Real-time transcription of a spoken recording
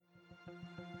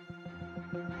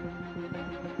Welcome to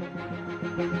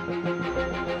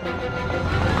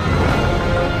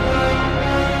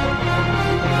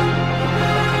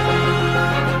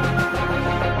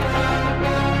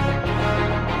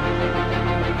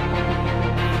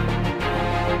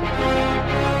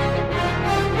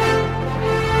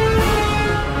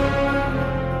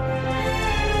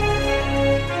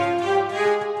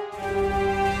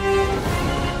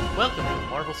the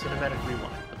Marvel Cinematic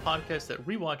Rewind, the podcast that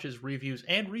rewatches, reviews,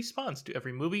 and respawns to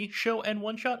every movie, show, and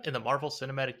one-shot in the Marvel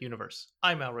Cinematic Universe.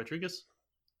 I'm Al Rodriguez.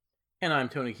 And I'm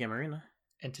Tony Camarina.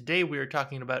 And today we are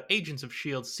talking about Agents of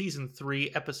S.H.I.E.L.D. Season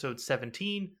 3, Episode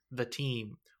 17, The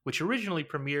Team, which originally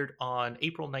premiered on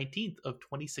April 19th of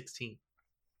 2016.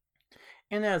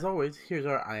 And as always, here's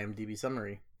our IMDb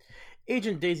summary.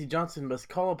 Agent Daisy Johnson must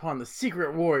call upon the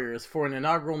Secret Warriors for an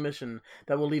inaugural mission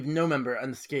that will leave no member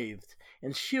unscathed,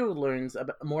 and S.H.I.E.L.D. learns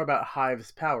more about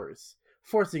Hive's powers,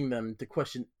 forcing them to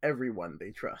question everyone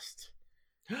they trust.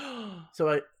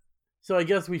 So I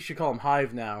guess we should call him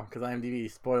Hive now, because IMDb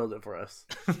spoiled it for us.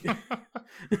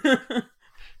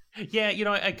 Yeah,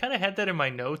 I kind of had that in my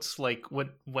notes, like,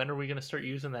 when are we going to start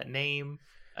using that name?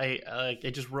 I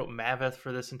just wrote Maveth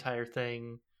for this entire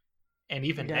thing. And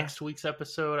even next week's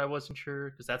episode, I wasn't sure,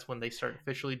 because that's when they start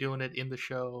officially doing it in the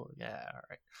show. Yeah, all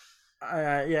right.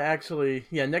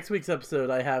 Next week's episode,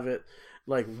 I have it,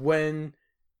 like, when...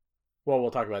 Well,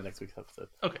 we'll talk about next week's episode.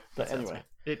 Okay. But anyway.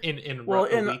 In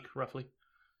a week, roughly.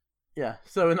 Yeah,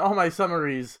 so in all my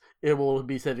summaries, it will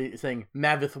be saying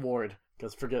Maveth Ward,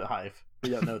 because forget Hive. We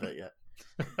don't know that yet.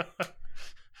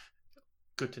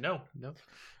 Good to know. No,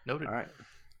 noted. All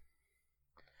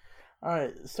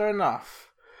right, starting off.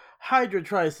 Hydra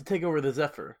tries to take over the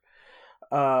Zephyr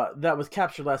that was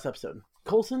captured last episode.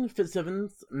 Coulson,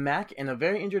 Fitzsimmons, Mac, and a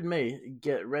very injured May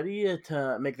get ready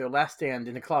to make their last stand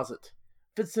in a closet.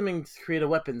 Fitzsimmons create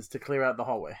weapons to clear out the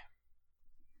hallway.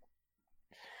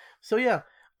 So yeah,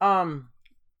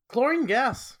 chlorine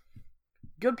gas.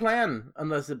 Good plan,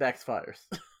 unless it backfires.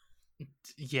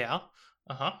 Yeah.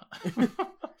 Uh-huh.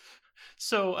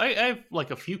 So I have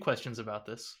like a few questions about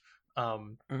this.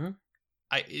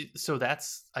 So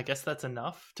I guess that's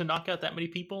enough to knock out that many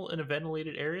people in a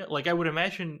ventilated area. Like, I would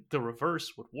imagine the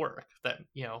reverse would work, that,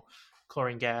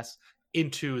 chlorine gas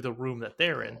into the room that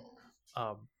they're in.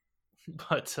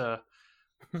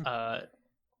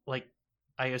 Like,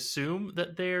 I assume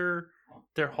that their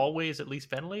hallway is at least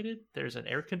ventilated. There's an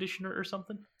air conditioner or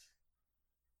something.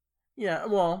 Yeah,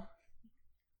 well,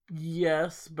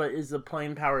 yes, but is the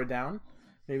plane powered down?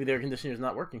 Maybe the air conditioner is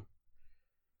not working.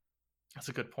 That's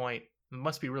a good point. It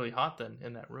must be really hot then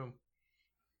in that room.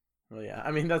 Well, yeah.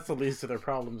 I mean, that's the least of their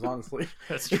problems, honestly.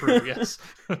 That's true, yes.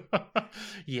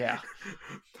 Yeah.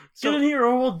 Get in here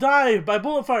or we'll die by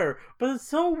bullet fire. But it's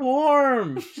so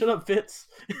warm. Shut up, Fitz.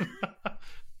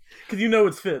 Because you know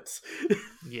it's Fitz.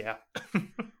 Yeah.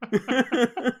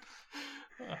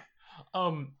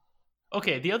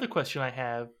 Okay, the other question I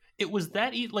have, wasn't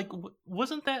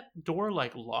that door,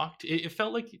 like, locked? It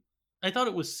felt like... I thought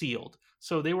it was sealed,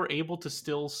 so they were able to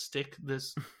still stick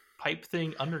this pipe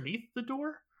thing underneath the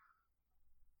door?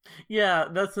 Yeah,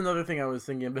 that's another thing I was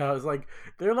thinking about. I was like,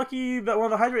 they're lucky that one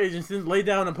of the Hydra agents didn't lay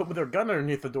down and put their gun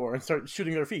underneath the door and start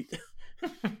shooting their feet.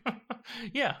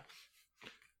 Yeah.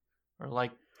 Or, like,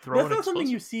 throwing That's not something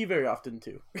you see very often,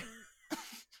 too.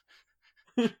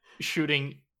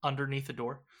 Shooting underneath the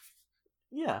door?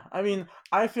 Yeah, I mean,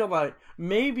 I feel like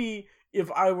maybe... if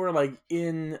I were, like,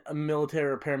 in a military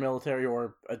or paramilitary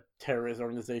or a terrorist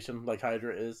organization like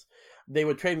Hydra is, they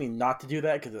would train me not to do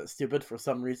that because it's stupid for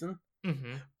some reason.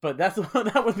 Mm-hmm. But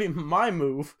that would be my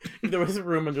move if there was a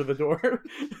room under the door.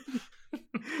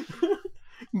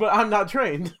 But I'm not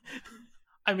trained.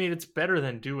 I mean, it's better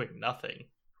than doing nothing,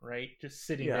 right? Just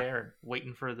sitting there and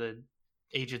waiting for the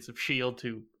Agents of S.H.I.E.L.D.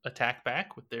 to attack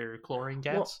back with their chlorine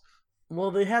gas.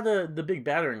 Well, they had the big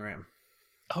battering ram.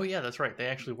 Oh yeah, that's right. They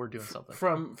actually were doing something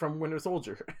from Winter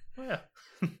Soldier. Oh,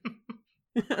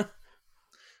 yeah.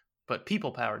 But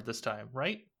people powered this time,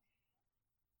 right?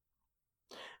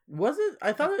 Was it?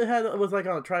 I thought it was like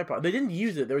on a tripod. They didn't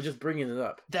use it. They were just bringing it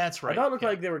up. That's right. I thought it looked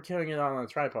like they were carrying it on a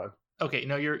tripod. Okay,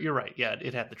 no, you're right. Yeah,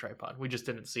 it had the tripod. We just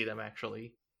didn't see them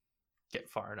actually get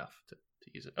far enough to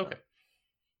use it. Okay.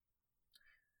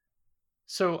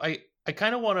 So I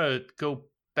kind of want to go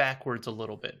backwards a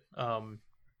little bit.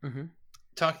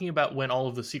 Talking about when all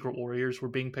of the Secret Warriors were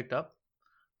being picked up.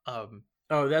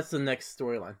 Oh, that's the next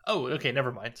storyline. Oh, okay,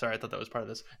 never mind. Sorry, I thought that was part of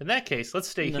this. In that case, let's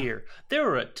stay here. There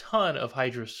are a ton of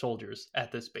Hydra soldiers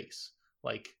at this base.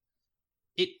 Like,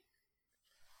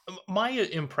 my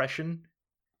impression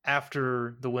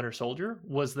after the Winter Soldier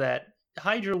was that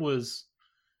Hydra was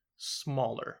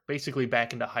smaller, basically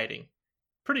back into hiding.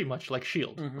 pretty much like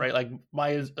Shield, right? Like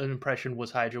my impression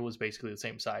was Hydra was basically the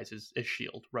same size as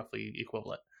Shield, roughly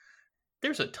equivalent.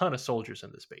 There's a ton of soldiers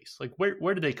in this base. Like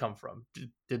where did they come from?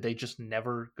 Did they just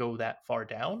never go that far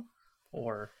down,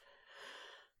 or?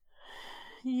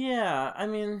 Yeah, I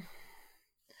mean,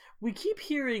 we keep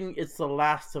hearing it's the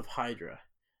last of Hydra.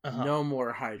 No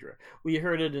more Hydra. We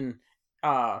heard it in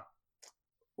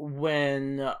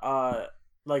when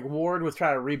like Ward was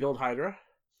trying to rebuild Hydra.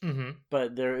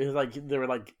 But there were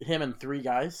like him and 3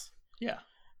 guys. Yeah.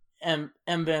 And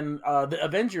then the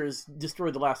Avengers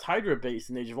destroyed the last Hydra base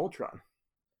in Age of Ultron.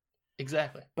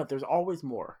 Exactly. But there's always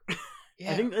more.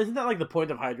 Yeah. I think isn't that like the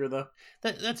point of Hydra though?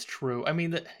 That's true. I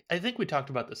mean, I think we talked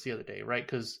about this the other day, right?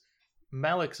 Because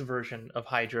Malik's version of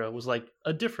Hydra was like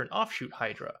a different offshoot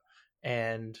Hydra,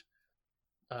 and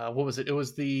what was it? It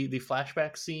was the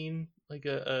flashback scene like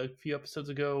a few episodes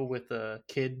ago with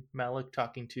Kid Malik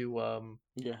talking to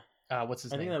what's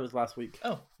his name? I think that was last week.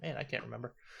 Oh man, I can't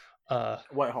remember.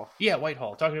 Whitehall. Yeah,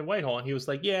 Whitehall. Talking to Whitehall, and he was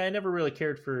like, "Yeah, I never really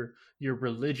cared for your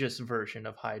religious version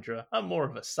of Hydra. I'm more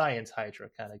of a science Hydra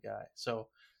kind of guy." So,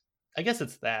 I guess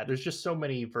it's that. There's just so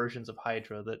many versions of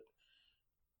Hydra that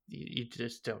you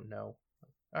just don't know.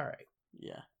 All right.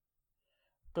 Yeah.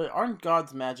 But aren't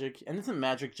gods magic? And isn't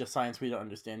magic just science we don't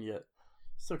understand yet?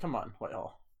 So come on,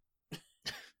 Whitehall.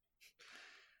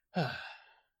 All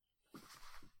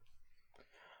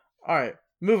right,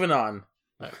 moving on.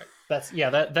 All right.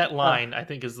 That line I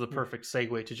think is the perfect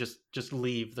segue to just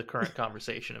leave the current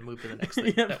conversation and move to the next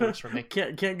thing. That works for me.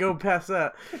 Can't go past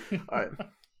that. All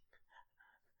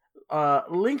right.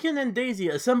 Lincoln and Daisy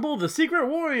assemble the Secret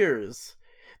Warriors.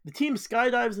 The team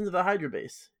skydives into the Hydra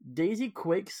base. Daisy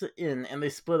quakes in and they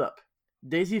split up.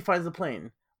 Daisy finds the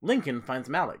plane. Lincoln finds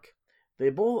Malik.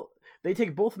 They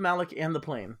take both Malik and the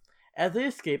plane. As they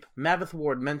escape, Maveth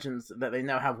Ward mentions that they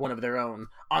now have one of their own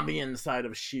on the inside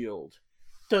of S.H.I.E.L.D.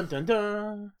 Dun dun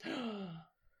dun!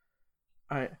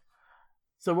 Alright.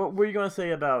 So what were you going to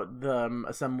say about them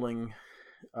assembling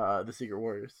the Secret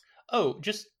Warriors? Oh,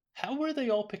 just how were they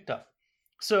all picked up?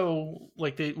 So,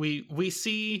 like, we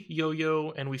see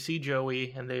Yo-Yo and we see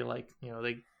Joey, and they, like, you know,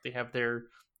 they have their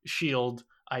S.H.I.E.L.D.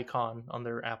 icon on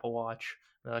their Apple Watch.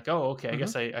 They're like, oh, okay, I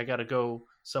guess I gotta go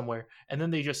somewhere. And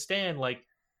then they just stand, like,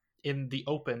 in the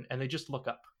open, and they just look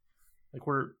up. Like,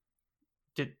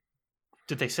 did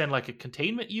they send, like, a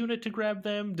containment unit to grab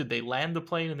them? Did they land the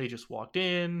plane and they just walked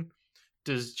in?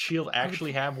 Does S.H.I.E.L.D.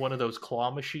 actually have one of those claw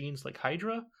machines like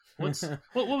Hydra? What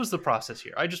was the process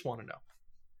here? I just want to know.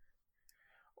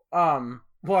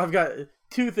 Well, I've got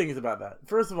 2 things about that.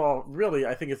 First of all, really,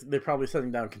 I think they're probably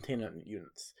setting down containment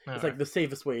units. It's like the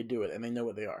safest way to do it, and they know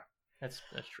what they are. That's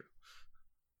true.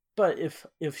 But if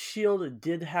S.H.I.E.L.D.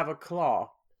 did have a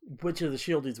claw, which of the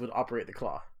S.H.I.E.L.D.ies would operate the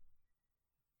claw?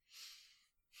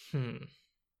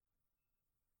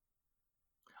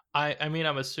 I mean,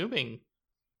 I'm assuming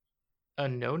a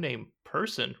no-name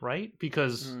person, right?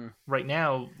 Because right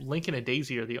now, Lincoln and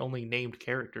Daisy are the only named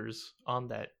characters on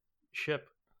that ship.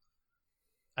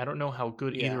 I don't know how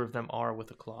good either of them are with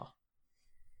a claw.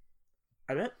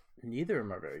 I bet neither of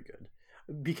them are very good.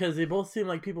 Because they both seem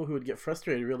like people who would get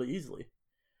frustrated really easily.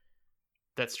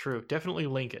 That's true. Definitely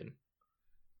Lincoln.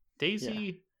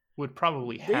 Daisy would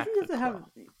probably hack the claw.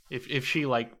 If she,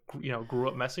 like, you know, grew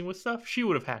up messing with stuff, she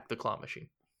would have hacked the claw machine.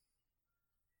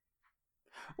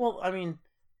 Well, I mean,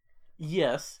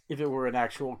 yes, if it were an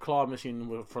actual claw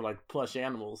machine for, like, plush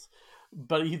animals.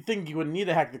 But you'd think you wouldn't need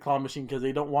to hack the claw machine because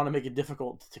they don't want to make it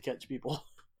difficult to catch people.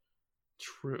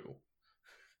 True.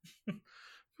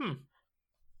 All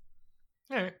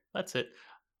right, that's it.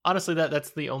 Honestly,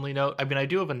 that's the only note. I mean, I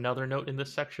do have another note in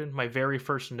this section. My very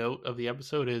first note of the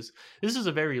episode is, this is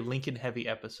a very Lincoln-heavy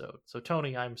episode. So,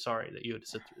 Tony, I'm sorry that you had to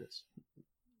sit through this.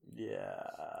 Yeah.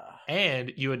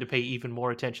 And you had to pay even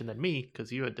more attention than me, because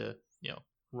you had to, you know,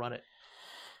 run it.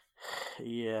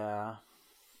 Yeah.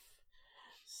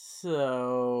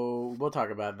 So, we'll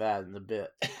talk about that in a bit.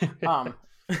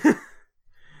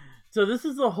 So this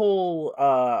is the whole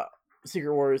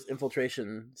Secret Warriors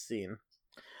infiltration scene.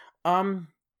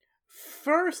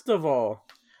 First of all,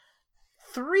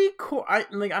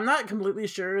 I'm not completely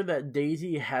sure that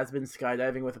Daisy has been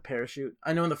skydiving with a parachute.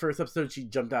 I know in the first episode she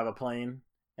jumped out of a plane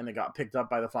and it got picked up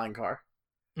by the flying car.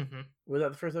 Mm-hmm. Was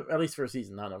that the first? At least first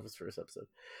season. I don't know if it's first episode.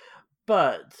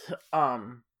 But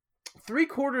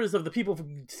 3/4 of the people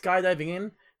skydiving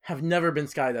in have never been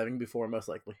skydiving before, most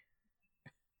likely.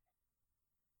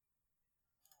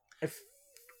 I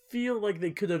feel like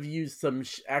they could have used some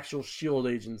actual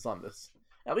S.H.I.E.L.D. agents on this.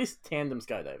 At least tandem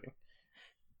skydiving.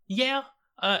 Yeah.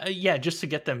 Just to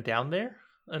get them down there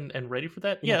and ready for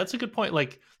that. Yeah, that's a good point.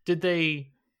 Like, does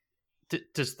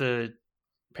the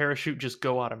parachute just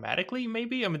go automatically,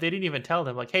 maybe? I mean, they didn't even tell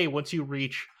them, like, hey, once you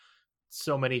reach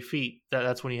so many feet,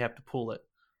 that's when you have to pull it.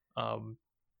 And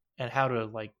how to,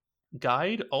 like,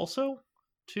 guide also,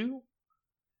 too?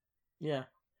 Yeah.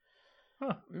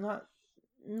 Huh.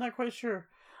 Not quite sure.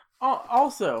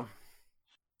 Also,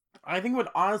 I think it would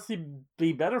honestly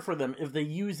be better for them if they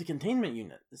use the containment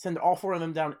unit. Send all 4 of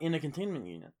them down in a containment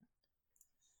unit.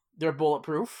 They're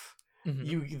bulletproof.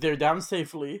 Mm-hmm. They're down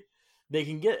safely. They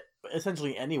can get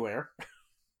essentially anywhere.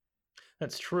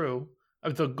 That's true.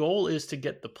 The goal is to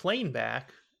get the plane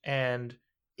back, and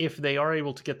if they are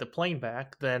able to get the plane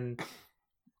back, then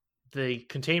the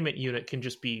containment unit can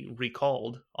just be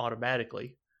recalled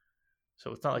automatically.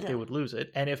 So it's not like they would lose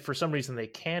it. And if for some reason they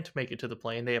can't make it to the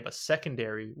plane, they have a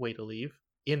secondary way to leave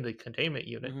in the containment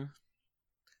unit.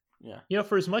 Mm-hmm. Yeah. You know,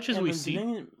 for as much as we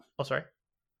see... Oh, sorry.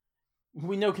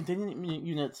 We know containment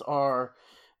units are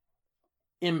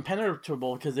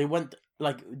impenetrable because they went...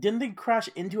 Like, didn't they crash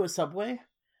into a subway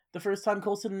the first time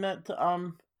Coulson met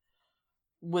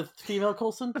with female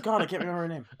Coulson? God, I can't remember her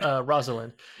name.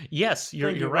 Rosalind. Yes,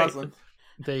 you're right. Rosalind.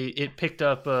 It picked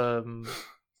up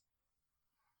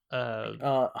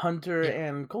Hunter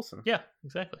and Coulson. Yeah,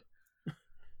 exactly.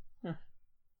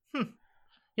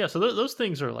 Yeah, so those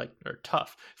things are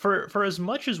tough. For as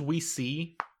much as we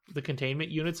see the containment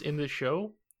units in this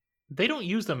show, they don't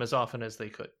use them as often as they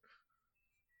could.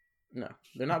 No,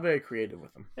 they're not very creative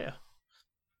with them. Yeah.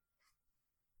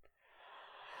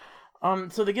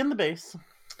 So they get in the base,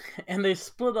 and they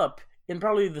split up in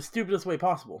probably the stupidest way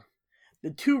possible. The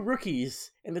 2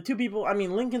 rookies and the 2 people. I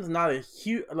mean, Lincoln's not a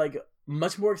huge,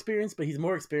 much more experienced, but he's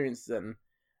more experienced than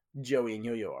Joey and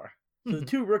Yo-Yo are. So the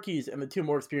 2 rookies and the 2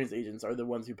 more experienced agents are the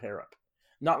ones who pair up.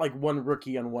 Not like 1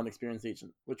 rookie and 1 experienced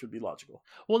agent, which would be logical.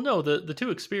 Well, no, the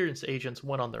 2 experienced agents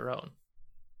went on their own.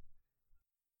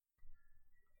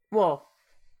 Well,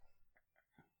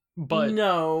 but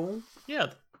no. Yeah.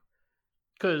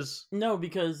 Because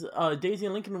Daisy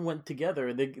and Lincoln went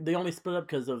together. They only split up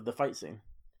because of the fight scene.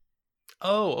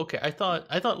 Oh, okay. I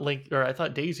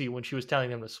thought Daisy, when she was telling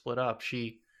them to split up,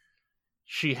 she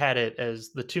had it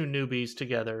as the 2 newbies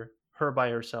together, her by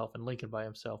herself and Lincoln by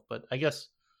himself. But I guess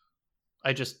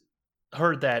I just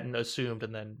heard that and assumed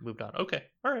and then moved on. Okay,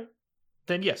 all right.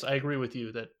 Then yes, I agree with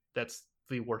you that that's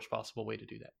the worst possible way to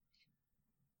do that.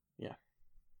 Yeah,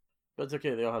 but it's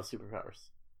okay. They all have superpowers.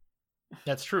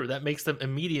 That's true. That makes them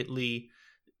immediately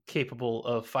capable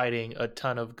of fighting a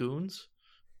ton of goons.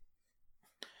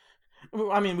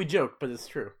 I mean, we joke, but it's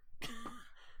true.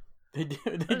 They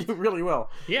do really well.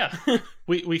 Yeah,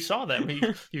 we saw that.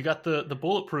 You got the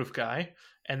bulletproof guy,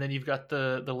 and then you've got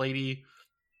the lady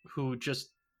who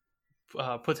just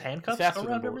puts handcuffs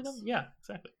around everything. Yeah,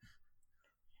 exactly.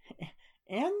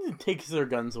 And takes their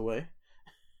guns away.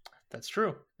 That's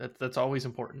true. That's always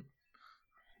important.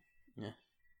 Yeah.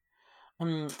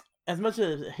 As much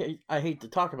as I hate to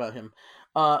talk about him,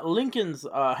 Lincoln's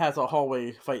has a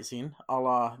hallway fight scene, a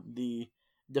la the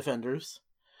Defenders.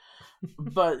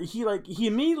 But he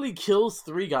immediately kills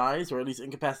 3 guys, or at least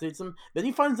incapacitates them. Then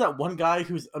he finds that 1 guy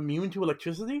who's immune to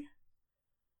electricity.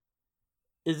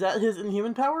 Is that his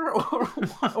inhuman power,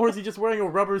 or is he just wearing a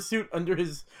rubber suit under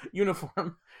his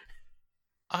uniform?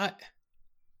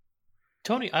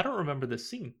 Tony, I don't remember this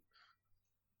scene.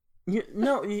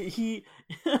 No, he.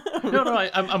 No,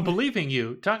 I'm believing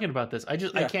you talking about this. I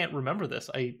can't remember this.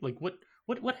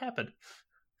 What happened?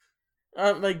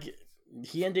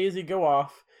 He and Daisy go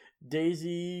off.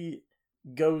 Daisy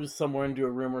goes somewhere into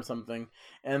a room or something,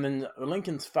 and then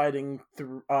Lincoln's fighting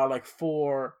through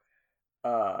 4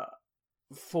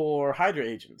 Hydra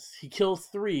agents. He kills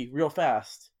 3 real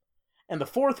fast, and the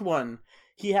 4th one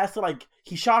he has to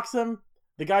he shocks him.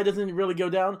 The guy doesn't really go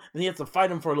down, then he has to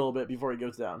fight him for a little bit before he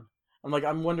goes down.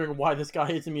 I'm wondering why this guy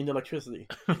is immune to electricity.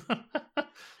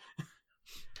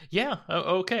 Yeah.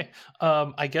 Okay.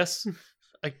 I guess.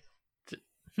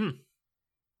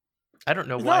 I don't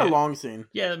know it's why. It's not a long scene.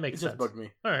 Yeah, that makes sense. It just bugged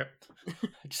me. All right.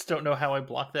 I just don't know how I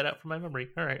blocked that out from my memory.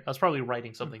 All right. I was probably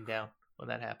writing something down when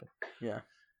that happened. Yeah.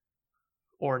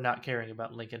 Or not caring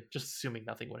about Lincoln, just assuming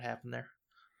nothing would happen there.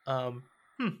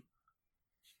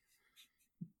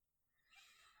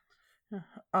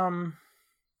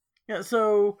 Yeah,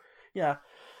 so, yeah.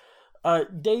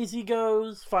 Daisy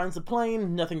goes, finds the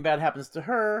plane, nothing bad happens to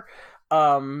her.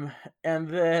 And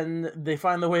then they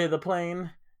find the way of the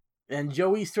plane, and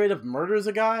Joey straight up murders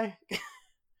a guy.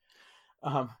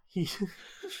 I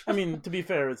mean, to be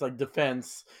fair, it's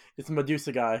defense. It's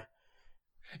Medusa guy.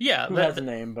 Yeah, who has a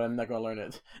name, but I'm not gonna learn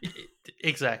it.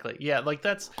 Exactly. Yeah,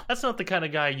 that's not the kind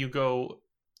of guy you go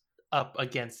up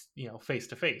against, face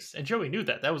to face. And Joey knew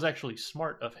that. That was actually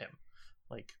smart of him.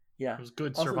 Yeah. It was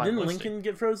good also, survival. Didn't Lincoln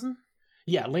get frozen?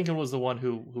 Yeah, Lincoln was the one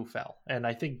who fell. And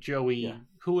I think Joey,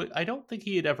 who I don't think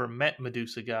he had ever met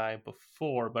Medusa Guy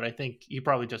before, but I think he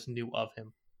probably just knew of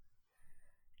him.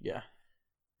 Yeah.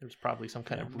 There was probably some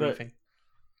kind of briefing.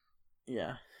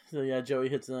 Yeah. So yeah, Joey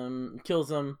hits him,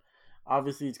 kills him.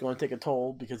 Obviously, it's going to take a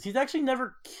toll because he's actually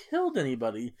never killed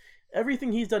anybody.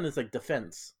 Everything he's done is like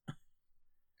defense.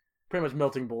 Pretty much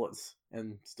melting bullets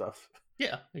and stuff.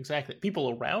 Yeah, exactly.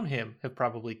 People around him have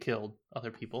probably killed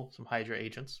other people, some Hydra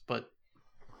agents, but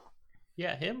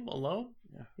yeah, him alone?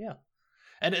 Yeah.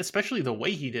 And especially the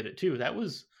way he did it too.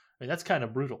 That's kind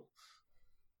of brutal.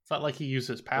 It's not like he used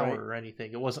his power or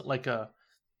anything. It wasn't like an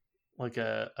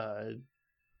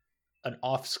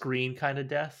off-screen kind of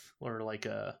death, or like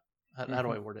how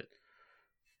do I word it?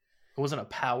 It wasn't a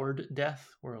powered death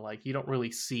where like you don't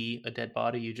really see a dead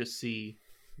body, you just see,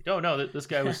 oh no, this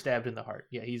guy was stabbed in the heart.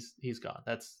 Yeah, he's gone.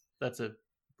 That's a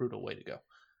brutal way to go.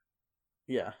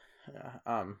 Yeah.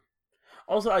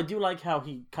 Also, I do like how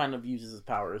he kind of uses his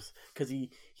powers because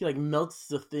he like melts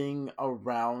the thing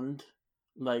around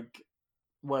like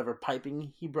whatever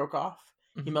piping he broke off.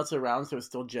 Mm-hmm. He melts it around so it's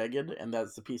still jagged, and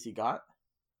that's the piece he got.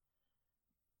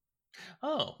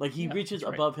 Oh, like he reaches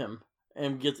above him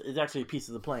and it's actually a piece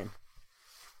of the plane.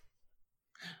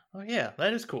 Oh yeah,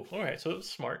 that is cool. All right, so it was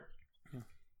smart.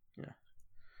 Yeah.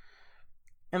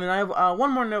 And then I have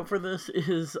one more note for this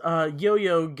is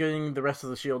Yo-Yo getting the rest of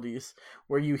the shieldies,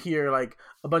 where you hear like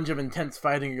a bunch of intense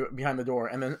fighting behind the door,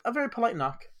 and then a very polite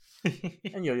knock,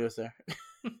 and Yo-Yo's there.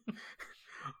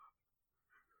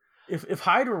 If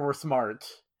Hydra were smart,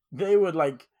 they would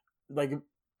like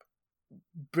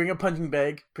bring a punching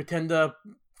bag, pretend to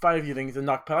fight a few things, and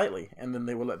knock politely, and then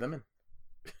they will let them in.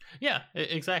 Yeah,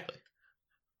 exactly.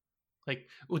 Like,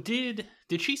 well, did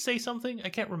she say something? I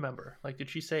can't remember. Like, did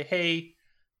she say, "Hey,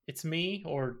 it's me,"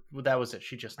 or that was it?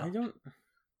 She just knocked.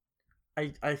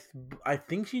 I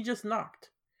think she just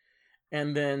knocked,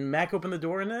 and then Mac opened the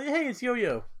door and hey, it's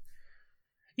Yo-Yo.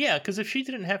 Yeah, because if she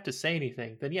didn't have to say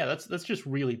anything, then yeah, that's just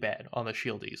really bad on the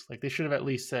shieldies. Like they should have at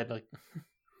least said like,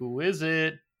 "Who is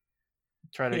it?"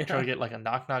 Try to get like a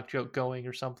knock joke going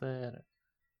or something.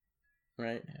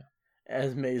 Right. Yeah.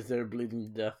 As May's there bleeding to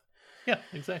death. Yeah,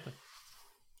 exactly.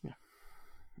 Yeah.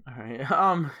 All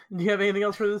right. Do you have anything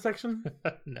else for this section?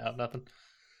 No, nothing.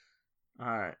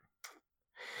 All right.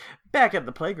 Back at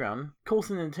the playground,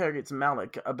 Coulson interrogates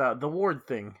Malik about the ward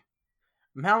thing.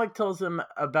 Malik tells him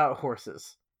about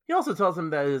horses. He also tells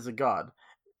him that it is a god,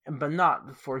 but not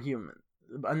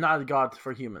a god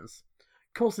for humans.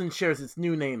 Coulson shares its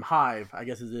new name, Hive, I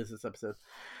guess it is this episode,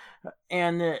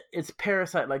 and its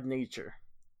parasite-like nature.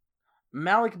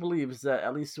 Malik believes that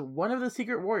at least one of the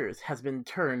secret warriors has been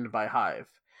turned by Hive.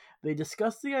 They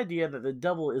discuss the idea that the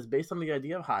devil is based on the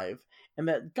idea of Hive, and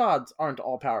that gods aren't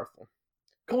all-powerful.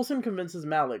 Coulson convinces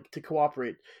Malik to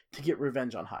cooperate to get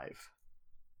revenge on Hive.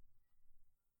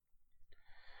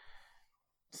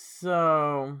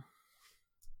 So,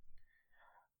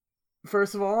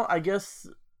 first of all, I guess,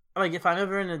 like, if I'm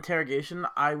ever in an interrogation,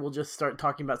 I will just start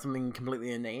talking about something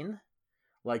completely inane,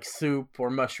 like soup or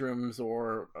mushrooms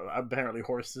or apparently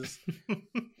horses.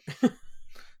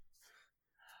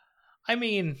 I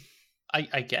mean,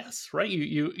 I guess, right?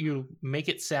 You make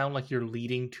it sound like you're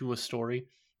leading to a story,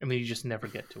 and then you just never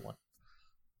get to one.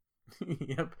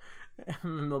 Yep.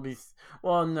 And then they'll be...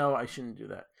 Well, no, I shouldn't do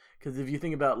that. Because if you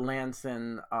think about Lance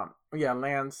and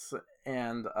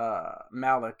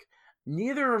Malik,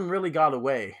 neither of them really got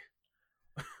away.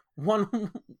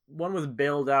 One was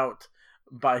bailed out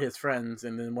by his friends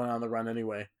and then went on the run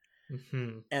anyway.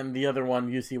 Mm-hmm. And the other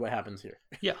one, you see what happens here.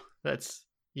 Yeah, that's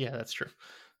true.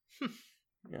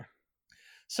 Yeah.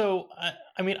 So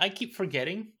I mean, I keep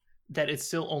forgetting that it's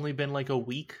still only been like a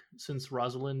week since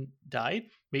Rosalind died.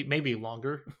 Maybe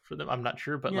longer for them. I'm not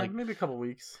sure, but like maybe a couple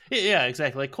weeks. Yeah,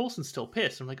 exactly. Like Coulson's still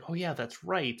pissed. I'm like, oh yeah, that's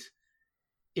right.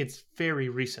 It's very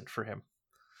recent for him.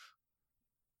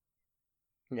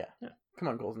 Yeah. Come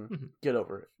on, Coulson. Mm-hmm. Get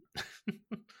over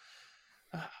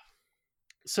it.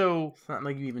 So it's not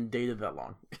like you even dated that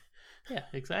long. Yeah,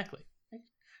 exactly.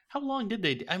 How long did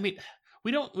they? I mean,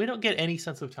 we don't get any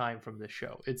sense of time from this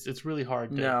show. It's really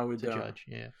hard to judge.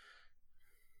 Yeah.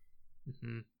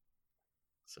 Mm-hmm.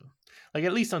 So, like,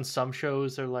 at least on some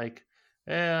shows, they're like,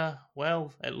 yeah,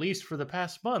 well, at least for the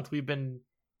past month, we've been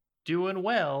doing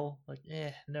well. Like,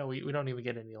 no, we don't even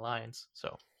get any lines.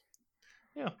 So,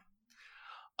 yeah.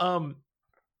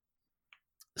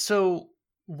 So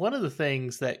one of the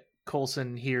things that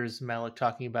Coulson hears Malik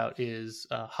talking about is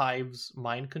Hive's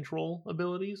mind control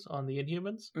abilities on the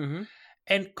Inhumans. Mm-hmm.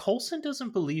 And Coulson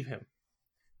doesn't believe him.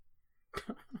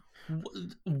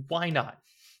 Why not?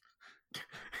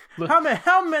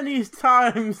 How many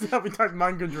times have we talked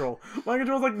mind control? Mind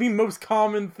control is like the most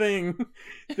common thing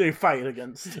they fight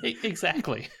against.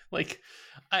 Exactly.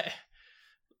 I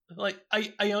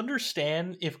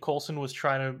understand if Coulson was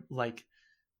trying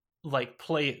to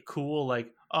play it cool,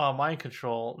 like, oh, mind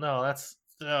control. No, that's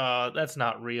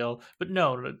not real. But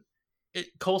no,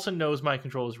 Coulson knows mind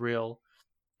control is real.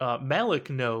 Malik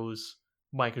knows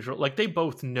mind control. Like, they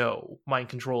both know mind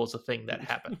control is a thing that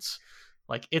happens.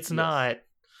 Like, it's Yes. not.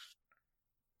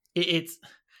 It's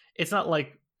not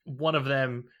like one of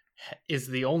them is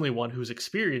the only one who's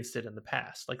experienced it in the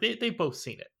past. Like, they've both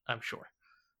seen it, I'm sure.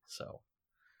 So,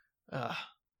 come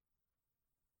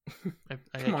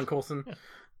on, Coulson. Yeah.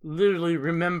 Literally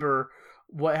remember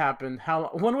what happened.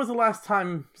 When was the last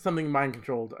time something mind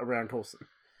controlled around Coulson?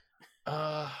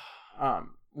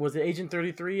 Was it Agent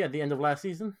 33 at the end of last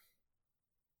season?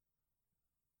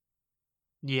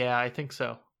 Yeah, I think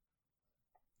so.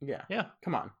 Yeah. Yeah.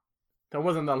 Come on. That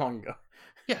wasn't that long ago.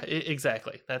 Yeah,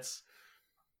 exactly. That's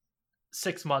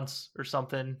 6 months or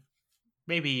something.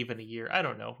 Maybe even a year. I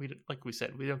don't know. Like we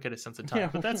said, we don't get a sense of time. Yeah,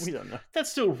 but we don't know. That's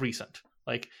still recent.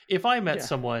 Like, if I met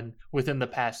someone within the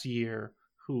past year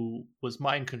who was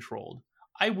mind controlled,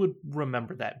 I would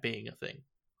remember that being a thing.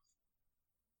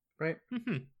 Right?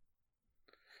 Mm-hmm.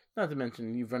 Not to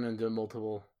mention, you've run into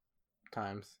multiple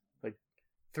times. Like,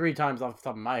 3 times off the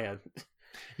top of my head.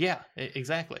 Yeah,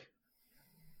 exactly.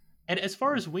 And as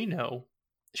far as we know,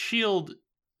 S.H.I.E.L.D.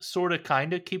 sort of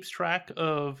kind of keeps track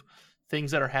of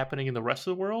things that are happening in the rest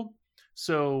of the world.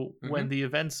 So when the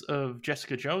events of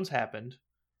Jessica Jones happened,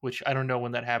 which I don't know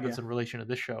when that happens in relation to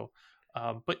this show,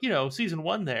 but, season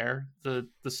 1 there, the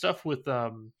stuff with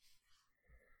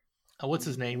what's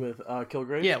his name? With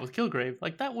Kilgrave? Yeah, with Kilgrave.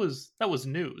 Like, that was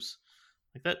news.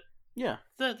 Like, that. Yeah.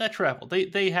 That traveled.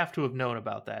 They have to have known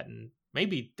about that and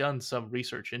maybe done some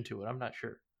research into it. I'm not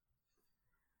sure.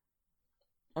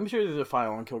 I'm sure there's a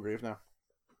file on Kilgrave now.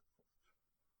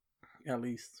 At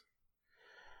least.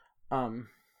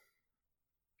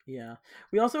 Yeah.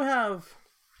 We also have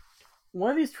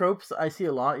one of these tropes I see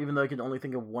a lot, even though I can only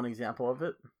think of one example of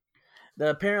it.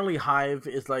 That apparently Hive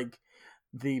is like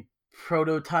the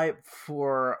prototype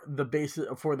for the basis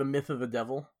for the myth of the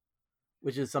devil,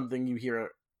 which is something you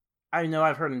hear. I know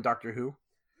I've heard in Doctor Who,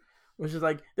 which is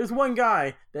like there's one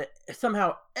guy that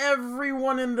somehow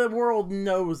everyone in the world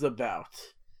knows about,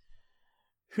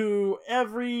 who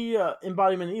every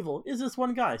embodiment of evil is this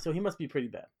one guy, so he must be pretty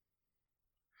bad.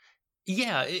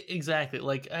 Yeah, exactly.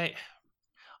 Like, I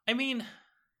mean,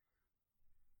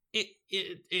 it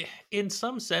in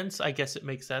some sense, I guess it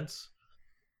makes sense,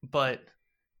 but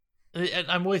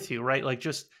I'm with you, right? Like,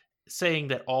 just saying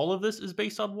that all of this is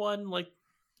based on one, like,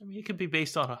 I mean, it could be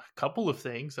based on a couple of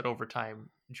things that over time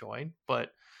join,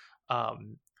 but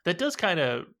that does kind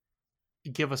of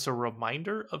give us a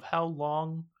reminder of how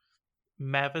long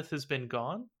Maveth has been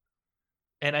gone.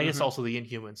 And I guess also the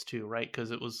Inhumans too, right?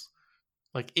 Because it was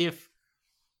like, if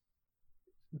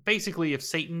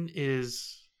Satan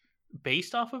is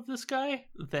based off of this guy,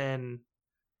 then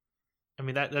I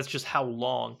mean that's just how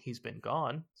long he's been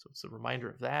gone. So it's a reminder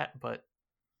of that,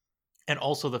 and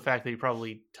also the fact that he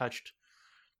probably touched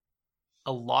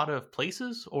a lot of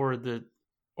places, or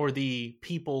the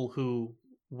people who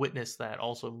witnessed that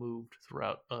also moved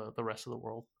throughout the rest of the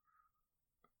world.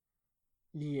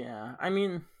 Yeah, I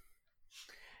mean,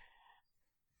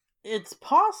 it's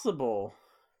possible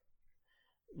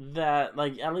that,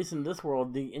 like, at least in this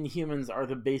world, the Inhumans are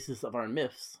the basis of our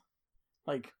myths.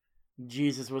 Like,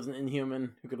 Jesus was an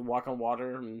Inhuman who could walk on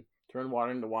water and turn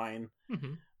water into wine.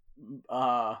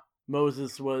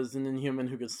 Moses was an Inhuman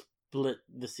who could split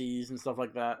the seas and stuff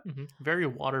like that. Very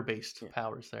water-based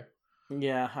powers there.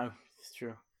 Yeah, it's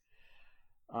true.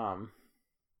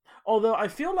 Although I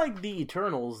feel like the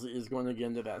Eternals is going to get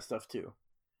into that stuff too.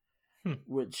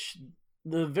 Which,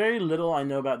 the very little I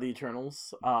know about the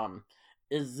Eternals,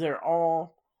 is they're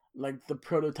all like the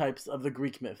prototypes of the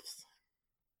Greek myths.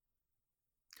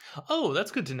 Oh,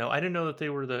 that's good to know. I didn't know that they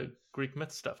were the Greek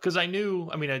myth stuff. Because I know,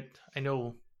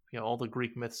 all the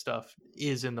Greek myth stuff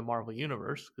is in the Marvel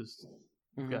Universe. Because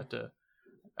we've got,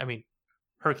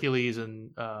 Hercules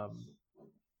and Ares.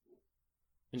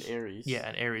 Yeah,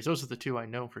 and Ares. Those are the two I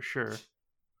know for sure.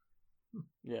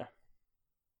 Yeah.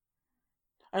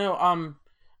 I know,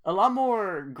 a lot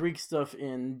more Greek stuff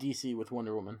in DC with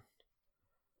Wonder Woman.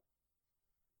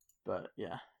 But,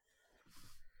 yeah.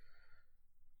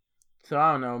 So,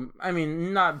 I don't know. I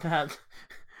mean, not that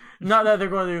they're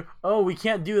going to, we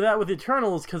can't do that with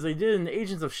Eternals because they did in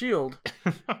Agents of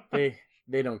S.H.I.E.L.D.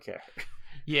 They don't care.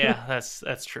 Yeah,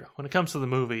 that's true. When it comes to the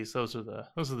movies, those are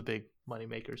the big money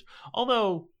makers.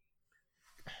 Although,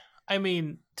 I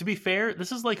mean, to be fair,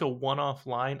 this is like a one-off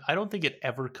line. I don't think it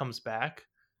ever comes back.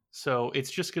 So it's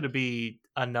just going to be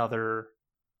another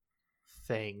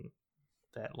thing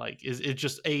that like is it's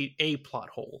just a plot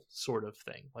hole sort of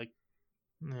thing. Like,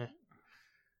 eh.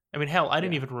 I mean, hell, I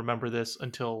didn't even remember this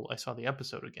until I saw the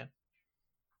episode again.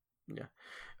 Yeah.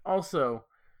 Also,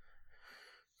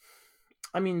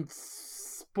 I mean,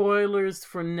 spoilers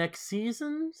for next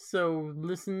season, so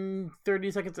listen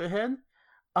 30 seconds ahead.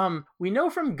 We know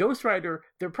from Ghost Rider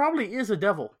there probably is a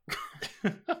devil.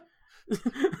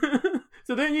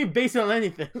 So then you base it on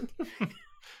anything.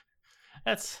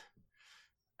 That's,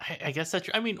 I guess that's,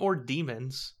 I mean, or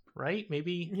demons, right?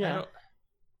 Maybe. Yeah.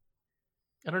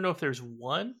 I don't know if there's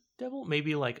one devil,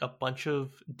 maybe like a bunch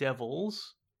of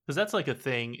devils, because that's like a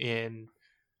thing in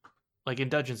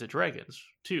Dungeons and Dragons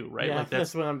too, right? Yeah, like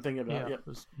that's what I'm thinking about. Yeah, yep.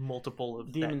 There's multiple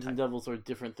of demons and devils are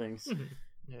different things. Mm-hmm.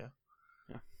 Yeah.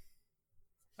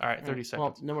 All right, 30 seconds.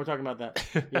 Well, no more talking about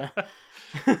that. Yeah.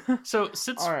 So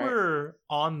since we're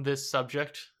on this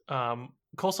subject,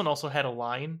 Coulson also had a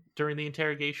line during the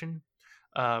interrogation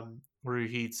where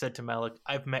he said to Malik,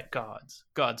 "I've met gods.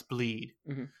 Gods bleed."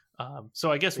 Mm-hmm.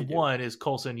 So I guess one is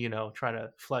Coulson, trying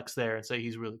to flex there and say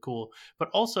he's really cool. But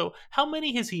also, how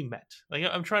many has he met? Like,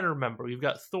 I'm trying to remember. We've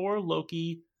got Thor,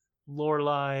 Loki,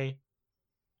 Lorelai.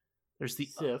 There's the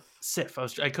Sif.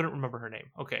 I couldn't remember her name.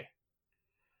 Okay.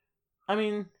 I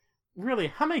mean, really,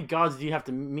 how many gods do you have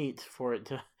to meet for it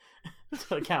to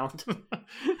count?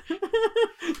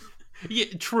 Yeah,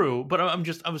 true. But I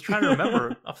was trying to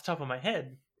remember off the top of my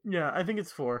head. Yeah, I think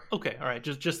it's 4. Okay, all right,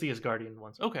 just the Asgardian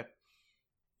ones. Okay.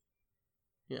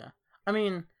 Yeah, I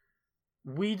mean,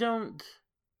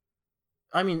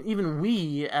 even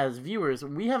we as viewers,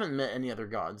 we haven't met any other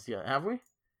gods yet, have we?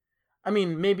 I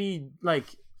mean, maybe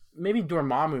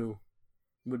Dormammu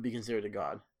would be considered a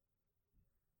god.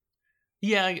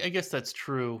 Yeah, I guess that's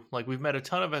true. Like, we've met a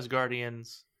ton of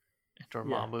Asgardians,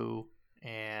 Dormammu,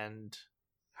 and...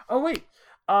 Oh, wait.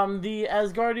 The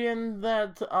Asgardian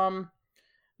that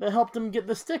helped him get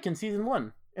the stick in season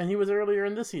 1. And he was earlier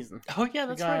in this season. Oh, yeah,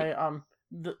 that's right.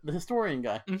 The historian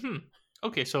guy. Mm-hmm.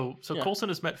 Okay, so Coulson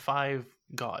has met 5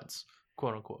 gods,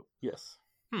 quote unquote. Yes.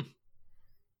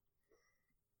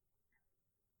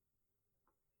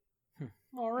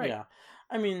 All right. Yeah.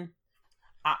 I mean,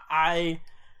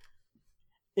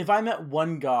 if I met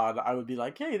one god, I would be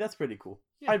like, hey, that's pretty cool.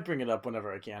 Yeah. I'd bring it up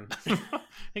whenever I can.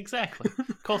 Exactly.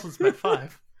 Coulson's met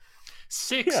 5.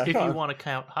 6 if you want to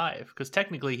count Hive, because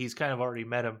technically he's kind of already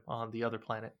met him on the other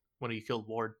planet when he killed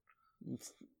Ward.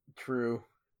 It's true.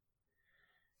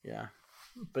 Yeah.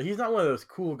 But he's not one of those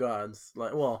cool gods.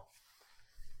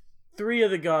 3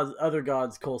 of the other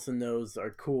gods Coulson knows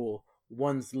are cool.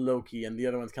 One's Loki, and the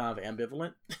other one's kind of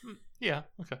ambivalent. Yeah,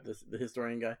 okay. The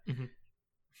historian guy. Mm-hmm.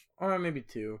 Or maybe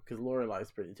 2, because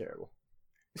Lorelai's pretty terrible.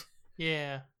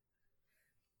 Yeah.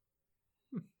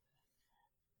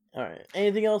 All right.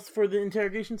 Anything else for the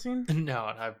interrogation scene? No,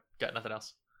 I've got nothing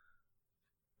else.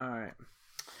 All right.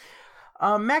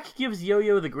 Mac gives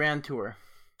Yo-Yo the grand tour.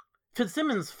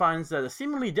 Fitzsimmons finds that a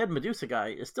seemingly dead Medusa guy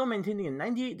is still maintaining a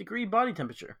 98-degree body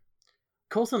temperature.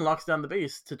 Coulson locks down the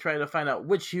base to try to find out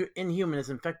which Inhuman is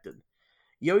infected.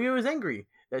 Yo-Yo is angry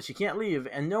that she can't leave,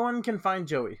 and no one can find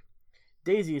Joey.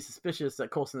 Daisy is suspicious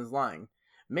that Coulson is lying.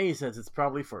 May says it's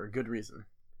probably for a good reason.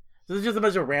 So there's just a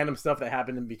bunch of random stuff that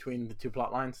happened in between the 2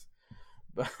 plot lines.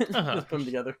 But just put them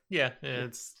together. Yeah,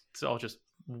 it's all just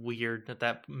weird at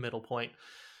that middle point.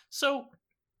 So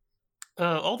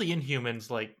all the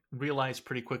Inhumans realize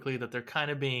pretty quickly that they're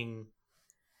kind of being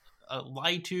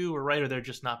lied to, or they're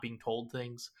just not being told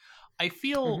things. I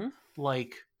feel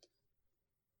like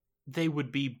they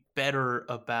would be better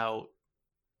about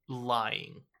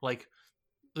lying.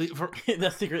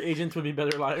 The secret agents would be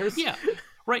better liars. Yeah,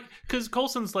 right. Because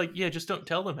Coulson's just don't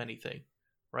tell them anything,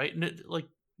 right?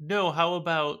 No, how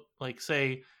about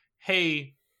say,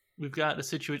 hey, we've got a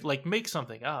situation, make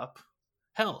something up.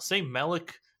 Hell, say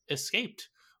Malik escaped,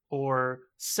 or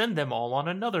send them all on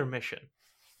another mission,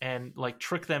 and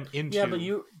trick them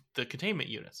into the containment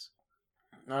units.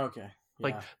 Okay.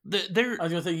 Yeah. I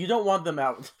was gonna say you don't want them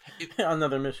out on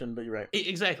another mission, but you're right.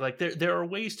 Exactly. There are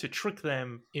ways to trick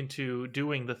them into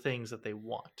doing the things that they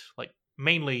want,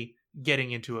 mainly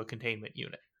getting into a containment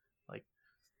unit.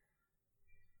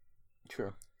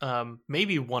 True.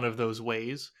 Maybe one of those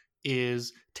ways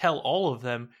is tell all of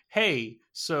them, hey,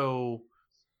 so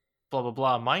blah blah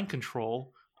blah, mind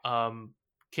control. Can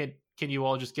you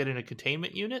all just get in a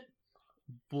containment unit?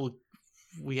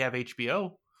 We have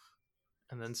HBO.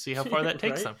 And then see how far that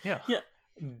takes them. Yeah. Yeah.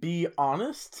 Be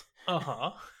honest.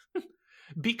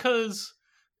 Because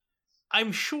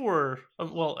I'm sure.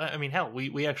 Well, I mean, hell,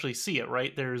 we actually see it,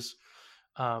 right? There's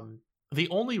the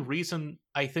only reason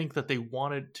I think that they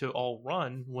wanted to all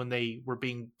run when they were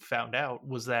being found out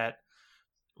was that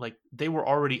like they were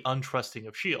already untrusting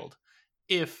of Shield.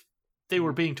 If they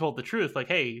were being told the truth, like,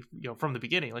 hey, from the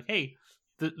beginning, like, hey,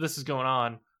 this is going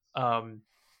on,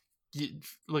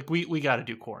 like we got to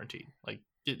do quarantine. Like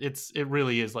it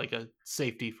really is like a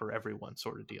safety for everyone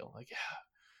sort of deal. Like, yeah,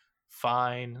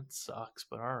 fine, it sucks,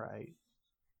 but all right.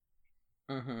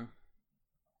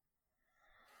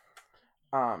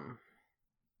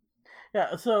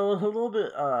 Yeah, so a little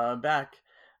bit back,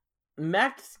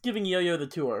 Mac's giving Yo-Yo the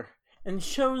tour and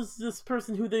shows this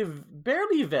person who they've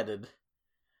barely vetted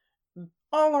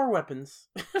all our weapons.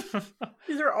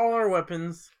 These are all our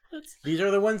weapons. These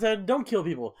are the ones that don't kill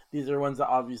people. These are the ones that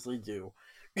obviously do.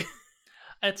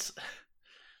 That's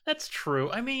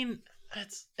true. I mean,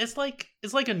 it's like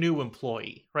a new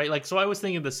employee, right? Like, so I was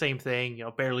thinking the same thing.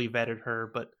 Barely vetted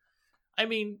her, but I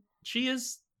mean, she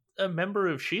is a member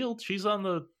of Shield. She's on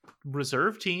the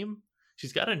reserve team.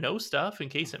 She's got to know stuff in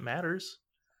case it matters.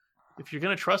 If you're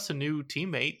gonna trust a new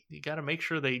teammate, you got to make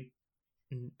sure they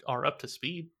are up to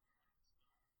speed.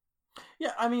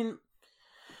 Yeah, I mean,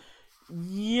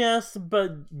 yes,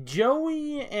 but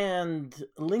Joey and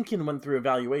Lincoln went through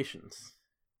evaluations.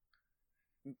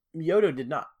 Yodo did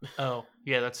not. Oh,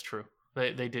 yeah, that's true.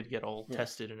 They did get all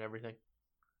tested and everything.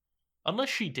 Unless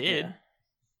she did. Yeah.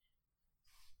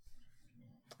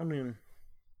 I mean,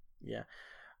 yeah.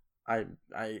 I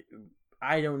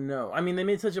don't know. I mean, they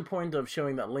made such a point of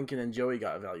showing that Lincoln and Joey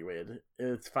got evaluated.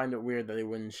 It's find it weird that they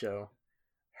wouldn't show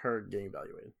her getting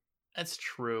evaluated. That's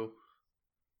true.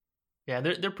 Yeah,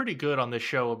 they're pretty good on this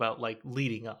show about like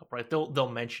leading up, right? They'll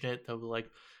mention it. They'll like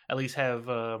at least have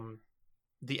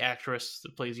the actress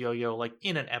that plays Yo-Yo like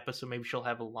in an episode. Maybe she'll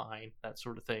have a line, that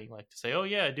sort of thing, like to say, "Oh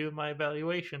yeah, I do my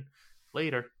evaluation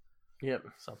later." Yep.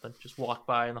 Something. Just walk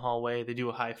by in the hallway. They do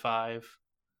a high five,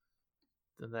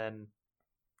 and then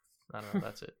I don't know.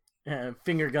 That's it. Yeah,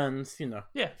 finger guns. Yeah,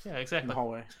 exactly. In the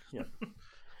hallway. Yep.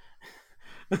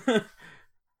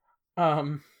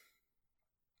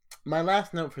 My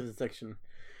last note for this section: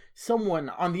 someone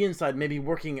on the inside may be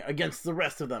working against the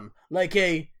rest of them, like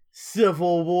a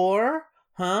civil war.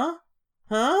 Huh?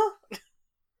 I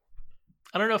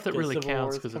don't know if that really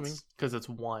counts because it's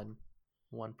one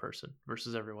person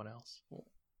versus everyone else.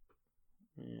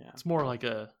 Yeah, it's more like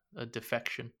a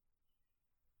defection.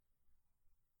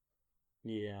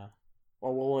 Yeah.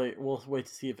 Well, we'll wait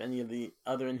to see if any of the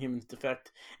other Inhumans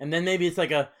defect, and then maybe it's like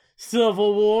a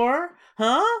civil war,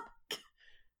 huh?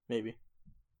 Maybe.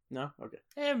 No? Okay.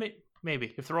 Yeah,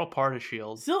 maybe. If they're all part of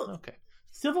S.H.I.E.L.D. Okay.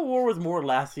 Civil War was more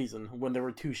last season when there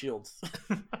were 2 shields.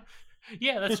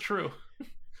 Yeah, that's true.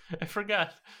 I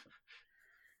forgot.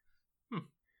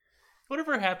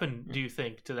 Whatever happened, do you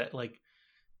think, to that? Like,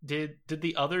 did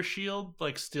the other shield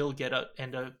like still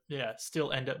end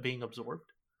up being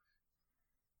absorbed?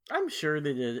 I'm sure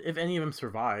they did. If any of them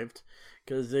survived,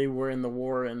 because they were in the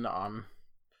war in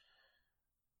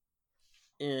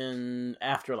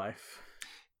Afterlife.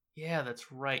 Yeah,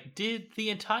 that's right. Did the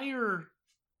entire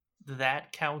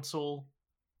that council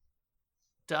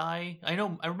die? I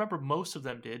remember most of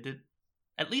them did. Did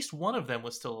at least one of them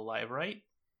was still alive, right?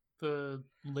 The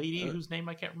lady whose name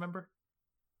I can't remember.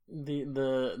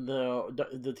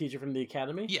 The teacher from the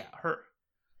academy? Yeah, her.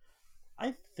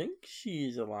 I think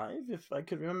she's alive. If I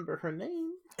could remember her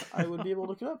name, I would be able to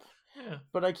look it up. Yeah.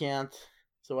 But I can't,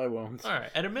 so I won't. All right.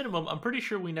 At a minimum, I'm pretty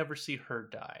sure we never see her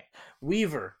die.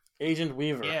 Weaver. Agent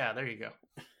Weaver. Yeah, there you go.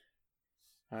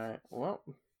 All right. Well,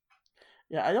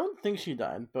 yeah, I don't think she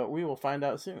died, but we will find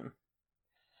out soon.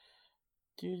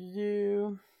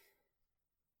 All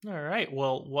right.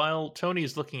 Well, while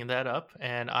Tony's looking that up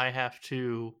and I have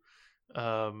to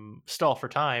stall for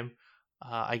time,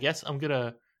 I guess I'm going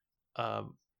to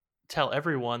tell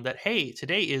everyone that, hey,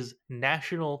 today is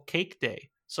National Cake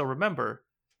Day. So remember,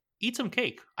 eat some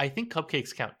cake. I think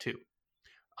cupcakes count too.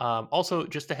 Also,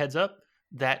 just a heads up,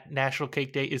 that National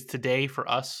Cake Day is today for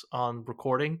us on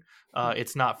recording.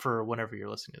 It's not for whenever you're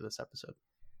listening to this episode.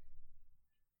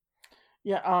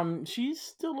 Yeah, she's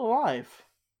still alive.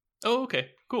 Oh, okay.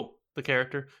 Cool. The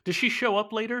character. Does she show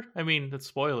up later? I mean, that's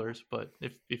spoilers, but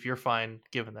if you're fine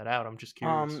giving that out, I'm just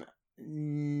curious.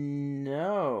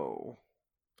 No.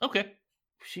 Okay.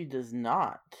 She does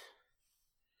not.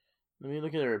 Let me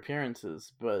look at her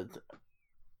appearances, but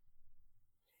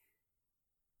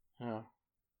oh.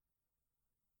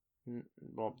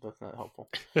 Well, that's not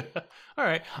helpful. All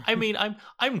right. I mean,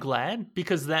 I'm glad,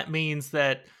 because that means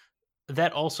that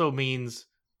also means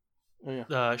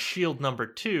S.H.I.E.L.D. number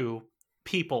 2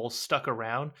 people stuck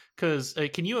around. Because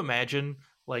can you imagine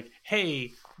like,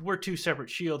 hey, we're two separate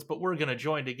shields, but we're gonna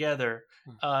join together.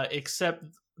 Except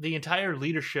the entire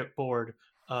leadership board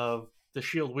of the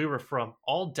shield we were from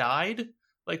all died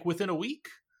like within a week.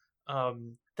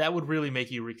 That would really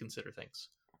make you reconsider things.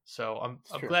 So I'm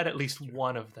glad at least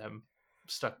one of them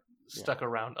stuck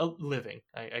around, living.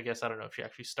 I guess I don't know if she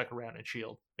actually stuck around in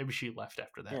Shield. Maybe she left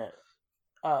after that.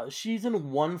 Yeah, she's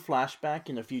in one flashback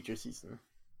in a future season,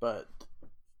 but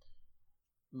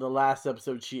the last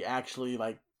episode she actually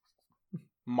like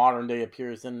modern day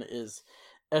appears in is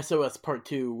SOS Part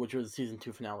 2, which was the season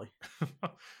 2 finale.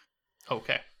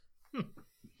 Okay.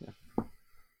 Yeah.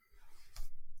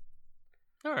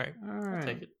 All right. I'll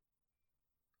take it.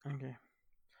 Okay.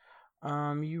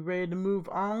 You ready to move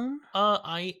on?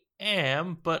 I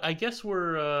am, but I guess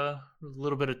we're a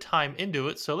little bit of time into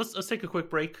it, so let's take a quick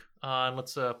break and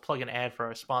let's plug an ad for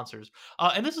our sponsors.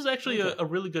 And this is actually a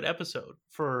really good episode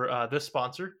for this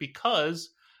sponsor,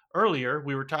 because earlier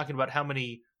we were talking about how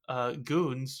many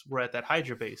goons were at that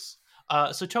Hydra base.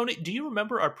 So Tony, do you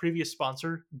remember our previous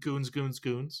sponsor, Goons?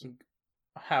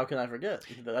 How can I forget?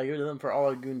 I go to them for all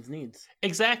our goons' needs.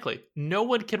 Exactly. No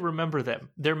one can remember them.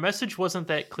 Their message wasn't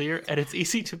that clear, and it's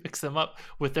easy to mix them up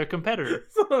with their competitor.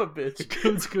 Son of a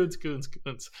bitch.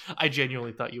 Goons. I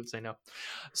genuinely thought you would say no.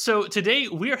 So today,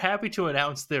 we are happy to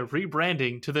announce their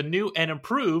rebranding to the new and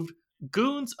improved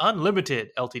Goons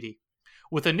Unlimited Ltd.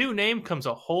 With a new name comes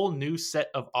a whole new set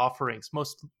of offerings,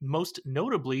 most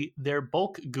notably their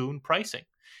bulk goon pricing.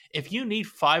 If you need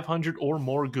 500 or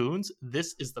more goons,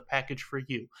 this is the package for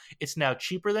you. It's now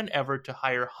cheaper than ever to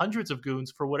hire hundreds of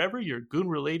goons for whatever your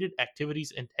goon-related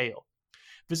activities entail.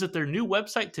 Visit their new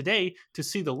website today to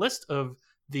see the list of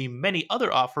the many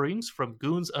other offerings from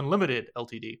Goons Unlimited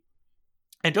Ltd.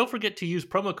 And don't forget to use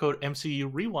promo code MCU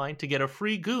Rewind to get a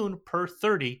free goon per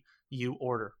 30 you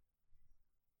order.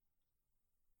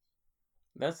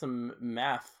 That's some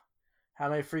math. How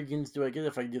many free goons do I get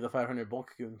if I do the 500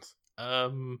 bulk goons?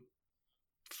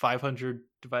 500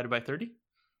 divided by 30.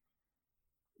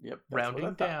 Yep.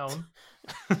 Rounding down.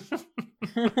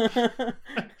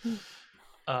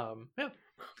 Yeah.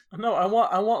 No, I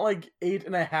want like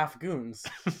 8.5 goons.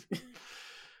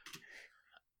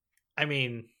 I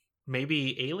mean,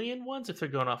 maybe alien ones if they're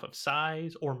going off of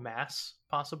size or mass,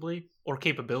 possibly, or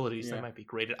capabilities. They might be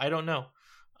graded. I don't know.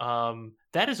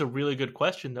 That is a really good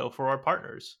question, though, for our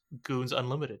partners, Goons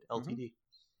Unlimited Ltd.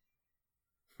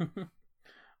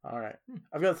 All right.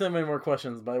 I've got so many more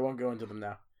questions, but I won't go into them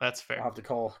now. That's fair. I'll have to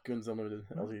call Goons Unlimited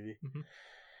Ltd.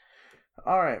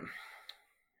 All right.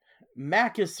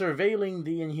 Mac is surveilling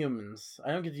the Inhumans.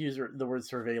 I don't get to use the word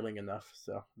surveilling enough,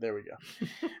 so there we go.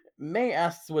 May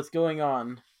asks what's going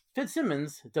on.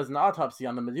 Fitzsimmons does an autopsy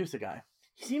on the Medusa guy.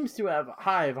 He seems to have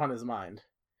Hive on his mind.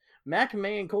 Mac,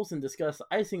 May, and Coulson discuss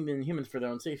icing the Inhumans for their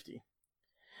own safety.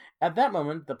 At that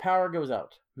moment, the power goes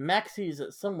out. Mac sees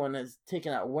that someone has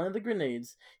taken out one of the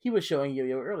grenades he was showing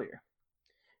Yo-Yo earlier.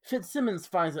 Fitzsimmons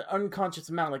finds an unconscious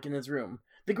Malik in his room.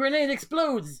 The grenade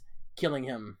explodes, killing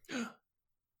him.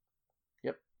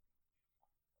 Yep.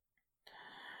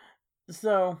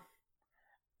 So,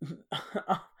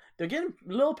 they're getting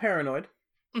a little paranoid.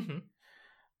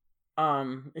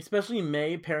 Especially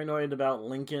May, paranoid about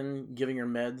Lincoln giving her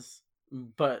meds,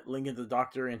 but Lincoln's a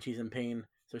doctor and she's in pain,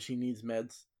 so she needs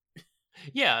meds.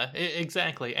 Yeah,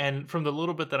 exactly. And from the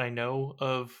little bit that I know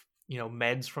of,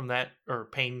 meds from that, or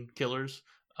painkillers,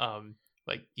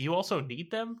 like, you also need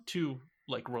them to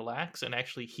like relax and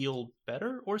actually heal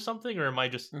better or something, or am I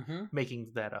just making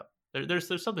that up?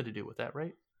 There's something to do with that,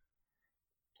 right?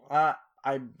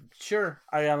 I'm sure.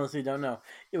 I honestly don't know.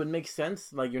 It would make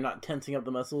sense, like you're not tensing up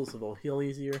the muscles so they'll heal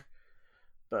easier,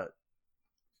 but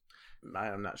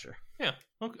I'm not sure. Yeah,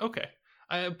 okay.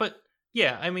 But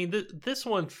yeah, I mean, this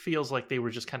one feels like they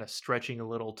were just kind of stretching a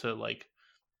little to like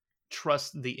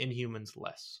trust the Inhumans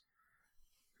less.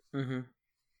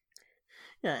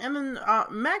 Yeah, and then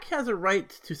Mac has a right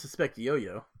to suspect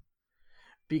Yo-Yo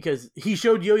because he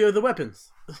showed Yo-Yo the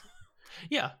weapons.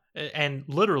 Yeah, and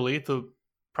literally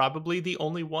probably the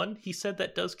only one he said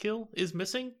that does kill is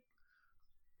missing.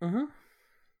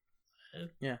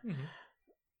 Yeah.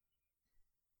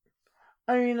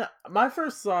 I mean, my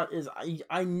first thought is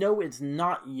I know it's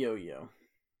not Yo-Yo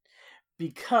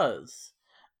because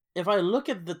if I look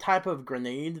at the type of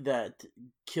grenade that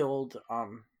killed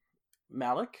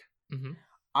Malik,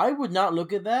 I would not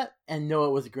look at that and know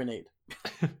it was a grenade.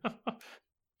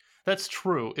 That's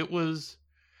true. It was.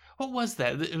 What was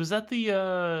that? Was that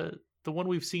the one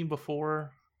we've seen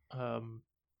before?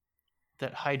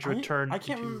 That Hydra turned. I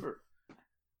can't remember.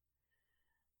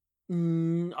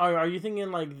 Are you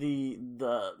thinking like the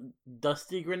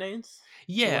dusty grenades?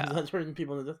 The ones Yeah, that turn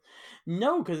people into dust?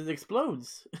 No, because it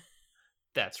explodes.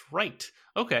 that's right.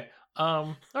 Okay.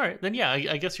 All right, then yeah,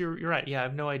 I guess you're right. Yeah, I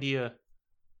have no idea.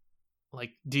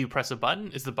 Like, do you press a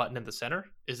button? Is the button in the center?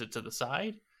 Is it to the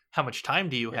side? How much time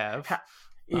do you Yeah, have?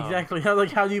 Um, exactly.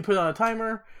 How do you put on a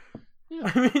timer?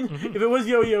 yeah. I mean, Hmm. if it was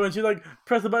Yo-Yo and she like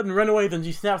press the button, run away, then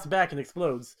she snaps back and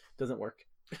explodes. Doesn't work.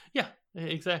 Yeah,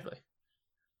 exactly.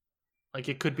 Like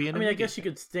it could be an I mean, I immediate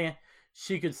guess thing.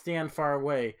 she could stand far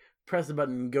away, press the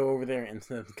button, go over there, and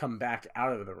then come back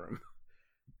out of the room.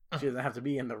 She doesn't have to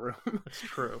be in the room. That's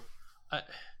true. I,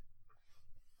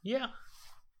 yeah.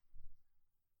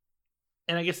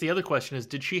 And I guess the other question is,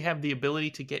 did she have the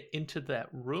ability to get into that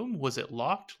room? Was it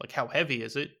locked? Like, how heavy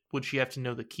is it? Would she have to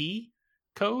know the key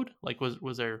code? Like,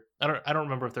 was there? I don't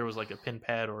remember if there was like a pin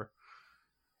pad or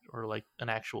like an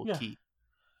actual Yeah, key.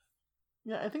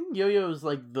 yeah. I think Yo-Yo is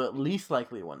like the least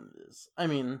likely one. It is. I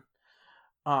mean,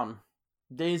 um,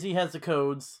 Daisy has the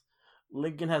codes.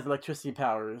 Lincoln has electricity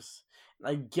powers.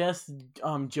 I guess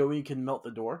Joey can melt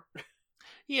the door.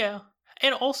 Yeah,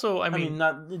 and also, I I mean, mean,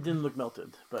 not it didn't look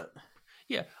melted, but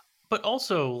yeah, but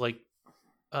also like,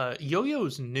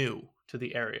 Yo-Yo's new to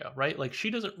the area, right? Like, she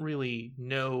doesn't really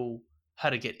know how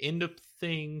to get into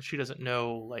things. She doesn't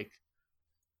know like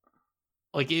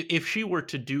if she were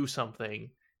to do something,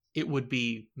 it would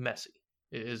be messy.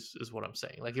 Is what I'm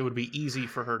saying. Like it would be easy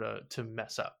for her to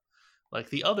mess up. Like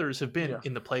the others have been yeah,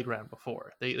 in the playground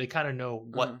before. They kind of know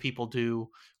what mm, people do,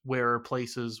 where are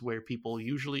places where people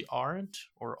usually aren't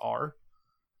or are.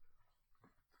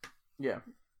 yeah,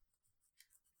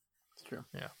 it's true.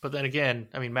 Yeah. But then again,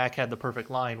 I mean, Mac had the perfect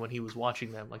line when he was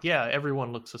watching them. Like, yeah,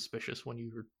 everyone looks suspicious when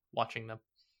you were watching them.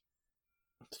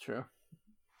 It's true.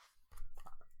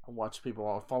 I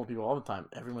follow people all the time.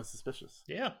 Everyone's suspicious.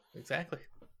 Yeah, exactly.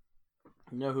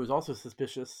 You know who's also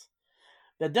suspicious?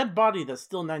 That dead body that's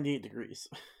still 98 degrees.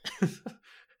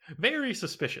 Very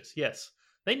suspicious. Yes.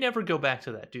 They never go back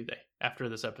to that, do they? After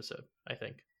this episode, I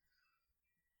think.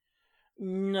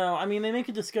 No, I mean they make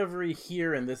a discovery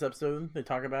here in this episode. They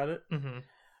talk about it,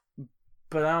 Mm-hmm.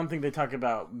 but I don't think they talk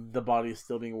about the body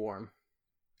still being warm.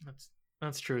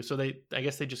 That's true. So I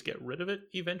guess they just get rid of it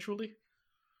eventually.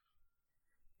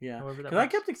 Yeah, However that because I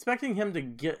works. kept expecting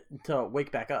him to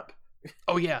wake back up.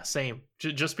 Oh yeah, same.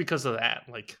 Just because of that,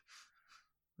 like,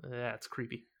 that's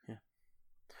creepy. Yeah.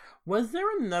 Was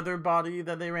there another body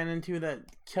that they ran into that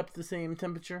kept the same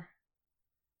temperature?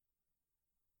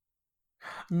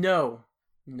 No,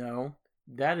 no,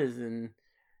 that is in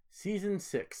season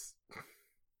 6.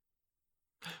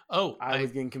 Oh, I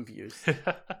was getting confused.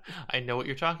 I know what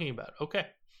you're talking about. Okay.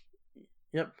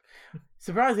 Yep.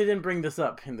 Surprised they didn't bring this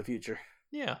up in the future.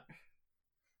 Yeah.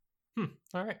 All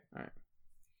right. All right.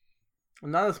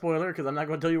 Not a spoiler because I'm not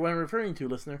going to tell you what I'm referring to,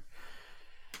 listener.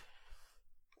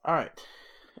 All right.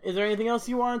 Is there anything else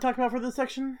you want to talk about for this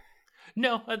section?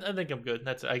 No, I think I'm good.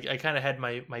 I kind of had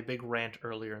my big rant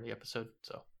earlier in the episode,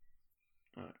 so.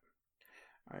 All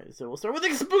right. So we'll start with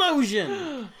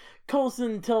explosion.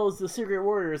 Coulson tells the Secret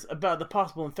Warriors about the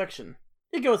possible infection.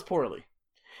 It goes poorly.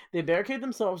 They barricade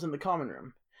themselves in the common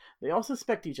room. They all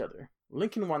suspect each other.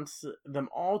 Lincoln wants them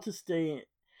all to stay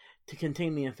to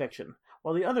contain the infection,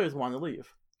 while the others want to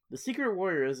leave. The Secret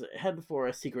Warriors head for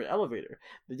a secret elevator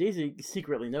that Daisy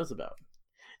secretly knows about.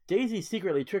 Daisy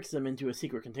secretly tricks them into a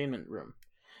secret containment room.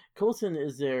 Coulson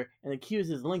is there and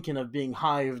accuses Lincoln of being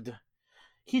hived.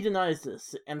 He denies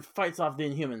this and fights off the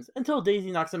Inhumans until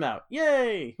Daisy knocks him out.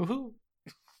 Yay! Woohoo!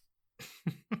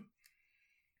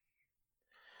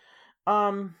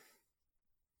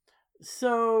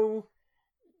 So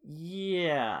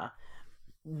yeah.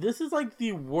 This is like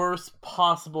the worst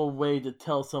possible way to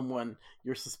tell someone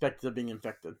you're suspected of being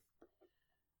infected.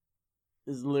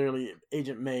 Is literally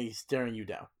Agent May staring you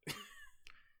down.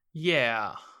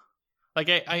 Yeah. Like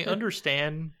I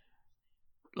understand,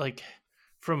 like,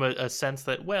 from a sense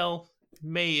that, well,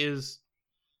 May is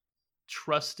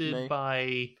trusted May.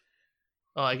 by,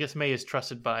 I guess May is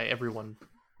trusted by everyone,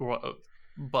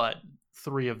 but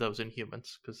 3 of those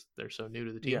Inhumans because they're so new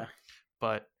to the team. Yeah.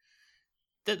 But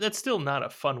that's still not a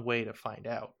fun way to find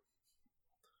out.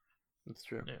 That's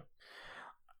true. Yeah.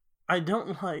 I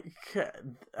don't like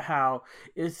how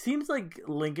it seems like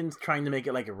Lincoln's trying to make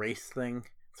it like a race thing.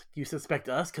 It's like, you suspect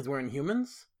us because we're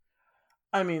Inhumans?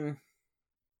 I mean,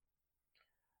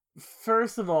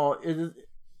 first of all,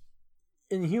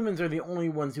 Inhumans are the only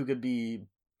ones who could be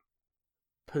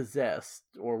possessed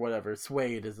or whatever.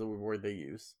 Swayed is the word they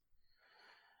use.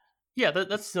 Yeah,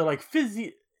 that's so like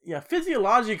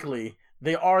physiologically,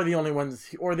 they are the only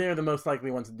ones, or they're the most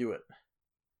likely ones to do it.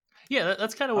 Yeah,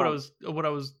 that's kind of what I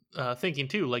was thinking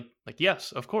too. Like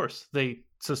yes, of course they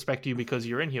suspect you because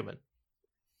you're Inhuman.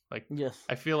 Like yes,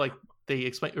 I feel like they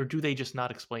explain, or do they just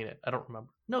not explain it? I don't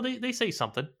remember. No, they say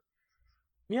something.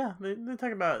 yeah, they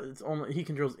talk about it's only he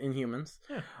controls Inhumans.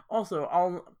 Yeah. Also,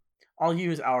 I'll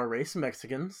use our race,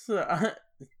 Mexicans, to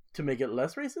make it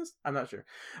less racist. I'm not sure,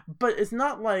 but it's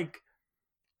not like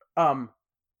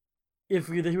if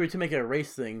he were to make it a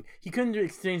race thing, he couldn't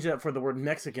exchange that for the word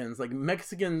Mexicans. Like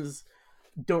Mexicans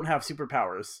don't have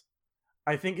superpowers.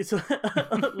 I think it's a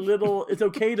little. It's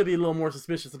okay to be a little more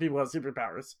suspicious of people who have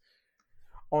superpowers.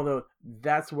 Although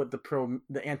that's what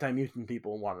the anti-mutant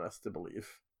people wanted us to believe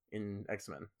in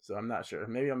X-Men. So I'm not sure.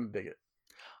 Maybe I'm a bigot.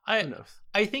 Who knows?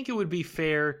 I think it would be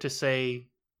fair to say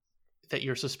that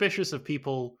you're suspicious of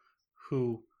people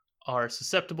who are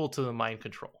susceptible to the mind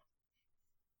control.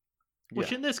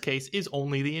 Which in this case is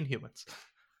only the Inhumans.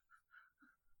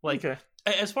 Like, okay.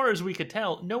 As far as we could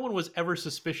tell, no one was ever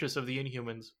suspicious of the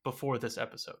Inhumans before this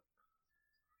episode.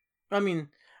 I mean,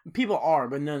 people are,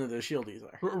 but none of the Shieldies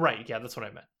are. Right, yeah, that's what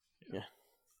I meant.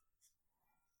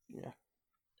 Yeah.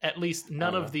 At least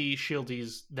none of the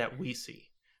Shieldies that we see.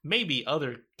 Maybe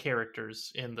other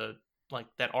characters in the, like,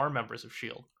 that are members of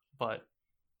S.H.I.E.L.D., but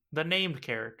the named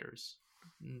characters,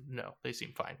 no, they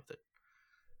seem fine with it.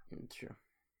 True.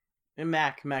 And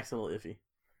Mac's a little iffy.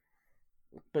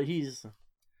 But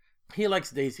he likes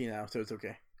Daisy now, so it's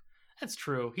okay. That's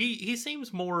true. He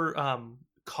seems more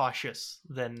cautious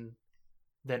than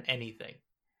anything.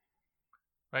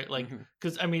 Right? Like,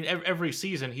 because, I mean, every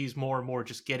season he's more and more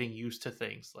just getting used to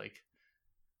things. Like,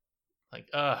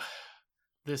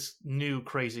 this new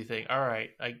crazy thing. All right,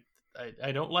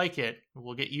 I don't like it.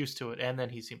 We'll get used to it. And then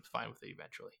he seems fine with it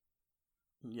eventually.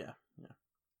 Yeah.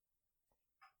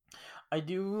 I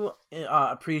do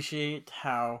appreciate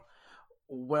how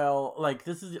well, like,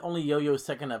 this is only Yo-Yo's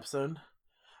second episode,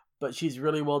 but she's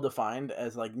really well defined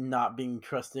as, like, not being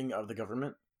trusting of the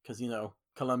government, because,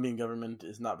 Colombian government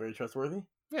is not very trustworthy.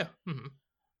 Yeah.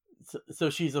 So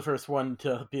she's the first one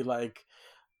to be like,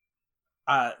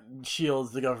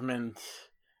 S.H.I.E.L.D's the government,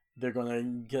 they're going to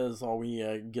get us all we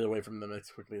get away from them as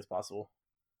quickly as possible.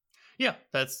 Yeah,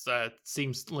 that's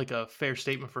seems like a fair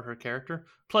statement for her character.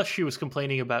 Plus, she was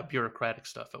complaining about bureaucratic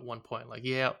stuff at one point. Like,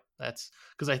 yeah, that's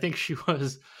because I think she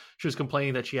was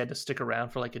complaining that she had to stick around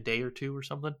for like a day or two or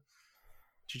something.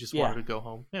 She just wanted to go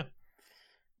home. Yeah.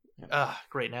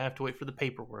 Great. Now I have to wait for the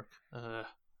paperwork.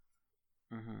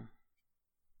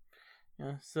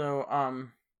 Yeah. So,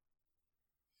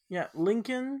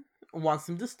 Lincoln wants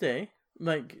him to stay.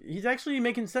 Like, he's actually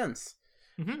making sense,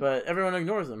 but everyone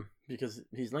ignores him because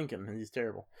he's Lincoln and he's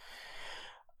terrible.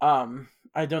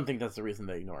 I don't think that's the reason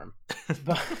they ignore him,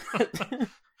 but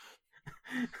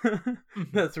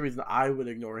that's the reason I would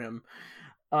ignore him.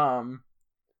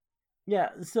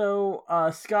 So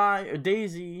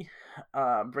Daisy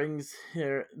brings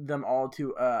them all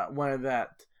to one of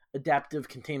that adaptive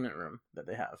containment room that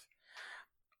they have.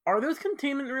 Are those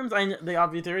containment rooms? They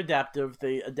obviously they're adaptive.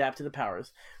 They adapt to the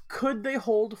powers. Could they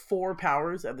hold 4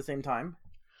 powers at the same time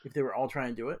if they were all trying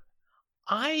to do it?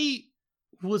 I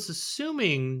was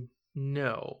assuming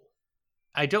no.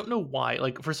 I don't know why.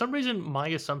 Like, for some reason, my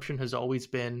assumption has always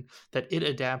been that it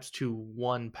adapts to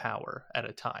 1 power at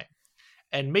a time.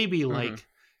 And maybe, like,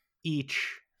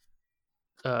 each,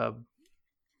 like,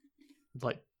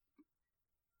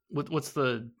 what's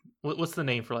the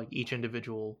name for, like, each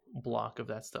individual block of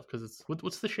that stuff? Because it's,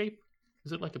 what's the shape?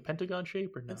 Is it like a pentagon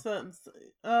shape or no? It's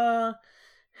a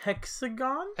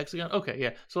hexagon? Hexagon? Okay,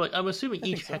 yeah. So, like, I'm assuming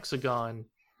each hexagon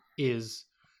is,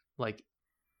 like,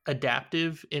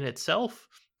 adaptive in itself.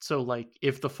 So, like,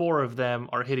 if the 4 of them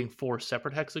are hitting 4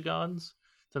 separate hexagons,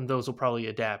 then those will probably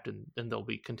adapt and they'll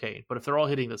be contained. But if they're all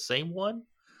hitting the same one,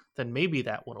 then maybe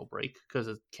that one will break because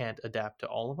it can't adapt to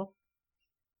all of them.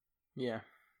 Yeah.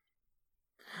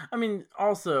 I mean,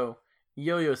 also,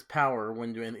 Yo-Yo's power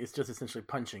when doing it's just essentially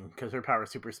punching because her power is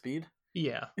super speed.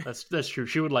 Yeah, that's true.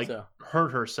 She would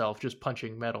hurt herself just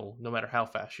punching metal, no matter how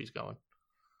fast she's going.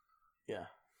 Yeah.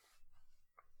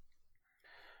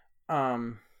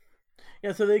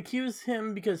 So they accuse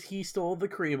him because he stole the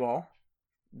Kree ball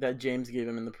that James gave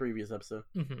him in the previous episode.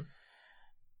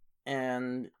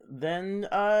 And then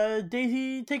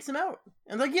Daisy takes him out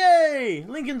and like, yay,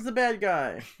 Lincoln's the bad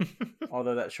guy.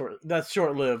 Although that's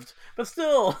short-lived, but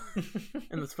still,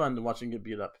 and it's fun to watch him get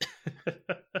beat up.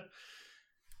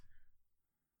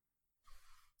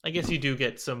 I guess you do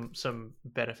get some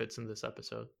benefits in this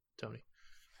episode, Tony.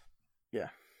 Yeah.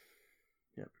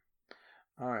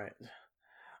 All right.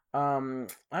 I'm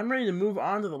ready to move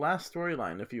on to the last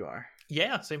storyline if you are.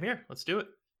 Yeah, same here. Let's do it.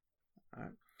 All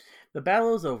right. The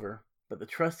battle is over, but the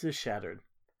trust is shattered.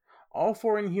 All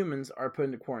 4 Inhumans are put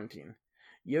into quarantine.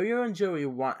 Yo-Yo and Joey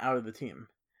want out of the team.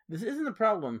 This isn't a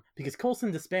problem because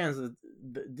Coulson disbands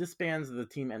the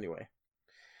team anyway.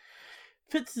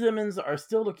 Fitzsimmons are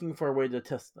still looking for a way to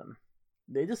test them.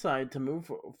 They decide to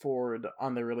move forward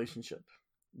on their relationship.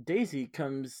 Daisy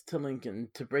comes to Lincoln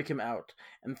to break him out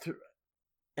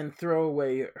and throw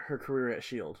away her career at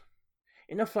S.H.I.E.L.D.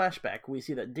 In a flashback, we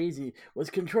see that Daisy was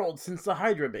controlled since the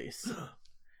Hydra base.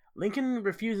 Lincoln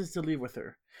refuses to leave with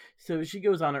her, so she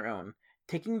goes on her own,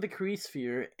 taking the Kree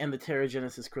Sphere and the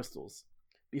Terrigenesis crystals.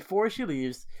 Before she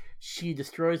leaves, she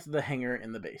destroys the hangar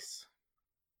in the base.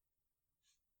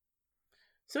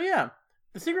 So yeah,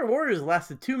 the Secret Warriors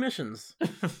lasted 2 missions.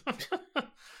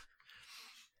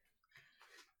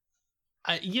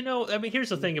 Here's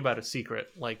the thing about a secret.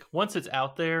 Like, once it's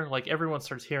out there, like, everyone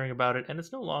starts hearing about it, and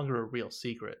it's no longer a real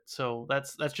secret. So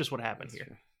that's just what happened here.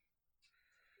 True.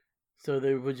 So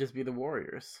they would just be the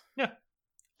Warriors. Yeah.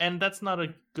 And that's not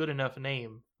a good enough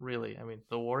name, really. I mean,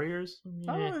 the Warriors?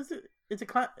 Oh, is it? It's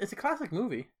a classic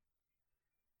movie.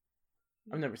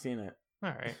 I've never seen it.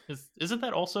 All right. Isn't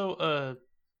that also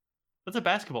that's a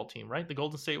basketball team, right? The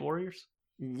Golden State Warriors?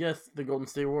 Yes, the Golden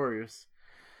State Warriors.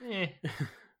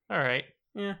 All right.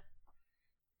 Yeah.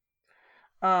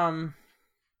 I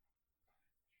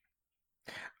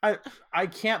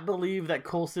can't believe that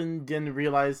Coulson didn't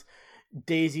realize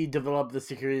Daisy developed the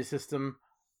security system.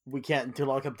 We can't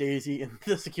lock up Daisy in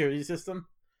the security system.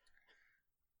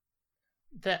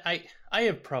 That I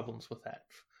have problems with that,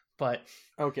 but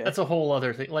okay, that's a whole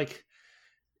other thing. Like,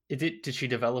 did she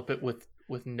develop it with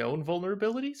known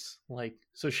vulnerabilities? Like,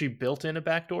 so she built in a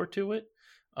backdoor to it.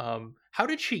 How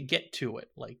did she get to it?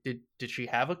 Like, did she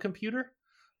have a computer?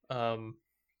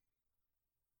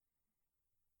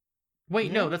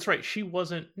 Wait, no, that's right. She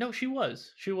wasn't. No, she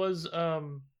was. She was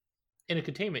in a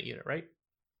containment unit, right?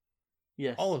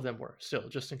 Yes. All of them were still,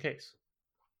 just in case.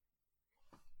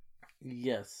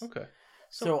 Yes. Okay.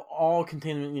 So all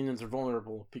containment units are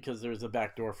vulnerable because there's a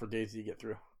backdoor for Daisy to get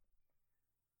through.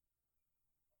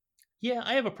 Yeah,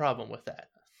 I have a problem with that.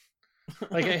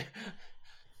 Like,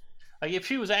 if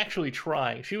she was actually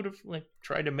trying, she would have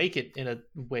tried to make it in a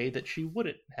way that she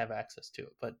wouldn't have access to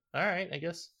it. But all right, I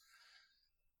guess.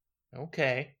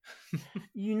 Okay.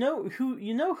 You know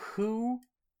who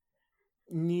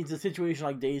needs a situation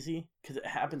like Daisy, because it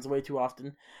happens way too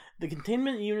often? The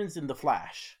containment units in The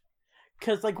Flash.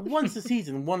 Because once a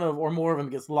season, one of or more of them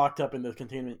gets locked up in the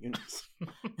containment units.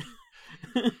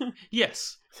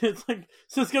 Yes. It's like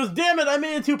Cisco's, damn it, I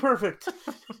made it too perfect.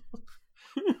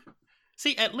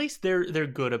 See, at least they're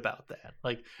good about that.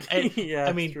 Yeah,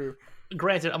 I mean, true.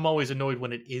 Granted, I'm always annoyed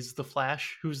when it is the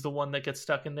Flash who's the one that gets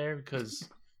stuck in there, because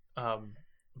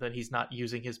then he's not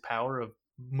using his power of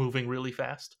moving really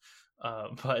fast.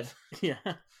 But yeah,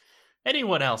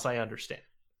 anyone else, I understand.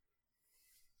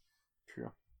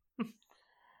 True.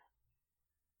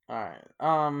 All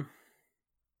right.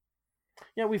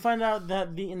 Yeah, we find out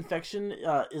that the infection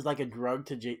is like a drug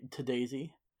to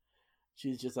Daisy.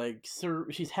 She's just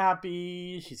she's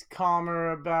happy, she's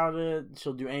calmer about it,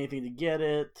 she'll do anything to get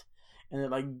it, and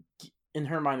it in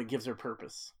her mind it gives her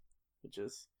purpose, which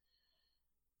is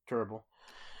terrible.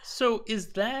 So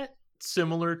is that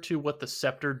similar to what the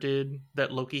Scepter did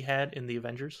that Loki had in the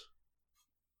Avengers?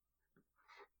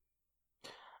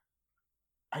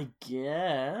 I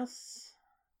guess.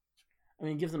 I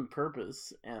mean, it gives them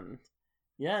purpose, and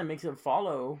yeah, it makes them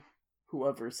follow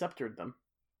whoever sceptered them.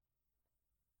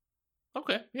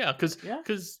 Okay, yeah, because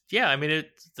I mean,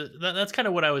 that's kind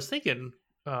of what I was thinking.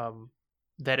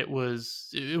 That it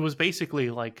was basically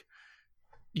like,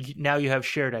 now you have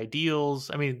shared ideals.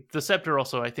 I mean, the Scepter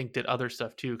also, I think, did other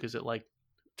stuff too, because it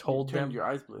told them your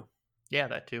eyes blue. Yeah,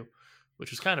 that too,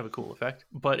 which is kind of a cool effect.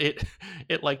 But it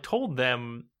told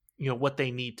them, what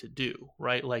they need to do,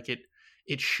 right? Like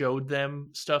it showed them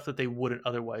stuff that they wouldn't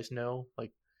otherwise know.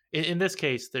 Like in this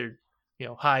case, they're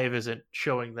Hive isn't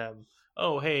showing them,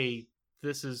 oh hey,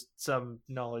 this is some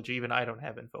knowledge even I don't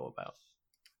have info about.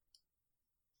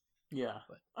 Yeah,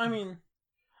 but I mean,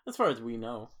 as far as we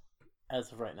know,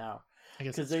 as of right now, I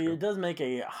guess because it does make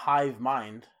a hive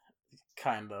mind,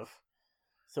 kind of.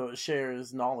 So it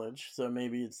shares knowledge. So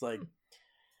maybe it's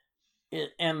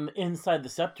it, and inside the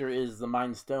Scepter is the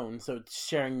Mind Stone. So it's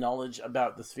sharing knowledge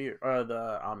about the sphere or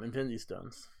the Infinity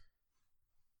Stones.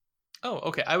 Oh,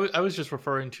 okay. I was just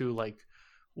referring to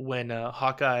when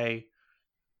Hawkeye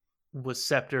was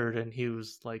sceptered, and he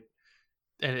was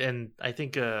and I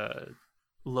think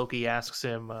Loki asks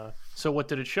him, so what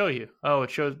did it show you? Oh, it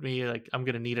showed me I'm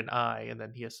gonna need an eye, and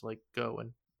then he has to go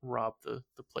and rob the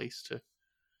place to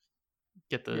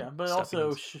get the but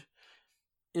also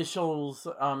it shows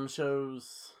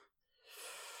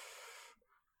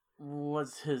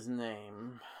what's his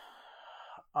name?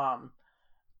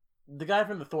 The guy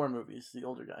from the Thor movies, the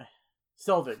older guy,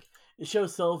 Selvig. It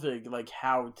shows Selvig like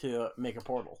how to make a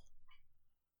portal.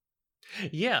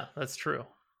 Yeah, that's true.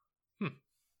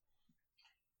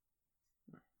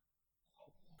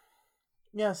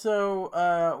 Yeah,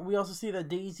 so we also see that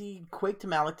Daisy quaked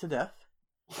Malik to death,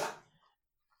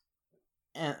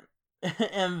 and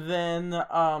then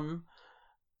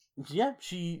yeah,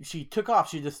 she took off.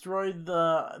 She destroyed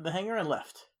the hangar and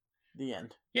left. The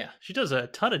end. Yeah, she does a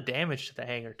ton of damage to the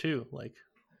hangar too. Like,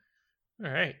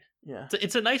 all right. Yeah,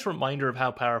 it's a nice reminder of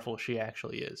how powerful she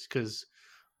actually is, because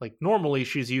like normally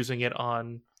she's using it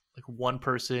on like one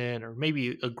person or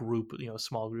maybe a group, a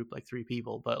small group like 3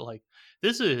 people, but like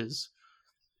this is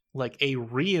like a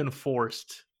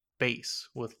reinforced base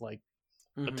with like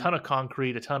a ton of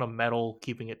concrete, a ton of metal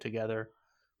keeping it together.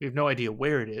 We have no idea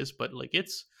where it is, but like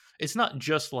it's not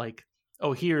just like,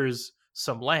 oh, here's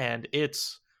some land.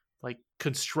 It's like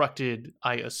constructed,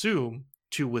 I assume,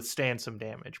 to withstand some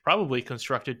damage. Probably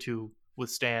constructed to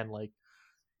withstand like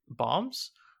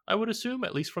bombs, I would assume,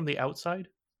 at least from the outside.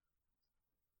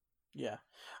 Yeah.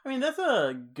 I mean, that's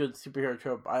a good superhero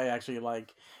trope I actually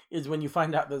like, is when you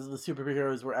find out that the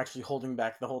superheroes were actually holding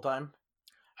back the whole time.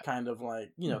 Kind of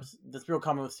like, that's real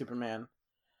common with Superman.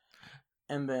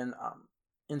 And then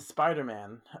in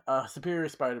Spider-Man, Superior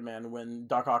Spider-Man, when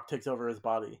Doc Ock takes over his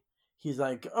body, he's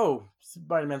like, oh,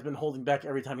 Spider-Man's been holding back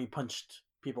every time he punched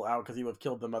people out because he would have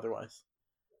killed them otherwise.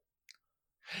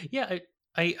 Yeah,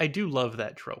 I do love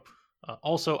that trope.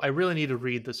 Also, I really need to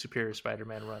read the Superior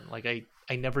Spider-Man run. Like,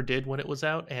 I never did when it was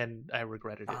out, and I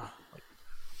regretted it.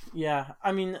 Yeah,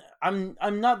 I mean, I'm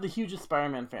not the hugest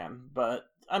Spider-Man fan, but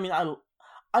I mean,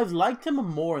 I've liked him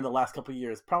more in the last couple of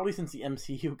years, probably since the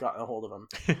MCU got a hold of him.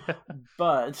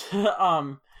 But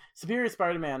Superior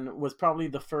Spider-Man was probably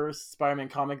the first Spider-Man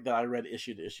comic that I read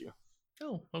issue to issue.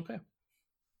 Oh, okay.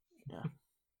 Yeah.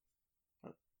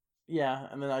 Yeah,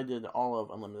 and then I did all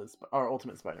of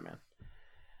Ultimate Spider-Man,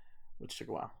 which took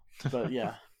a while. But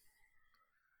yeah,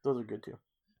 those are good too.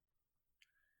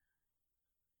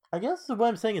 I guess what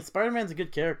I'm saying is Spider-Man's a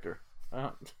good character.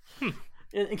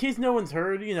 In case no one's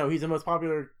heard, he's the most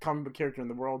popular comic book character in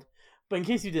the world. But in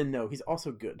case you didn't know, he's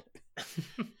also good.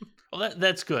 Well,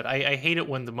 that's good. I hate it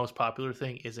when the most popular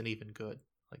thing isn't even good.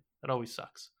 Like, that always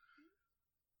sucks.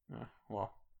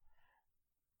 Well,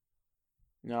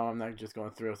 no, I'm not just going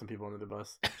to throw some people under the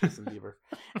bus. Justin Bieber.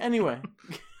 Anyway.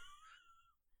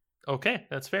 Okay,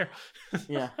 that's fair.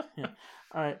 Yeah.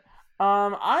 All right.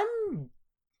 I'm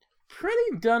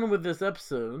pretty done with this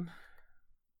episode.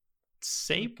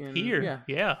 Same here.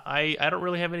 Yeah. I don't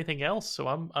really have anything else, so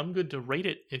I'm good to rate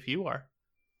it if you are.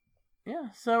 Yeah.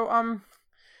 So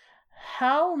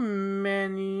how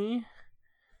many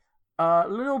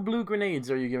little blue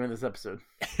grenades are you giving this episode?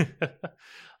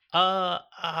 So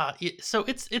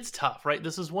it's tough, right?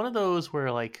 This is one of those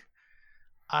where like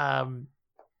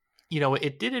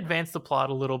it did advance the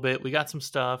plot a little bit. We got some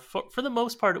stuff. For the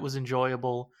most part it was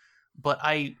enjoyable, but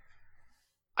I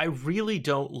really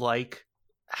don't like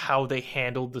how they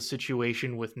handled the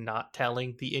situation with not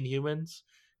telling the Inhumans,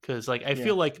 because like I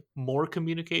feel like more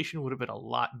communication would have been a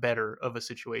lot better of a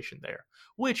situation there,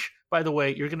 which, by the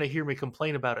way, you're going to hear me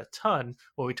complain about a ton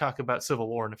when we talk about Civil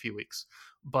War in a few weeks.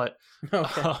 But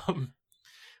okay.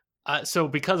 So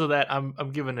because of that, I'm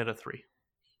giving it a 3.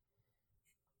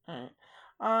 All right,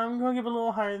 I'm going to give it a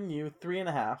little higher than you,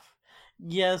 3.5.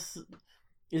 Yes,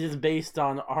 it is based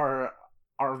on our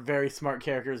very smart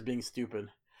characters being stupid.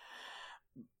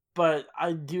 But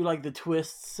I do like the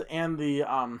twists and the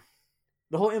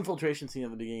whole infiltration scene at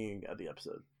the beginning of the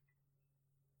episode.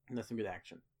 And that's some good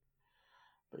action.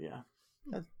 But yeah,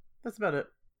 that's about it.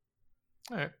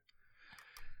 All right.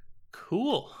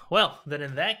 Cool. Well, then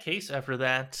in that case, after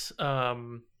that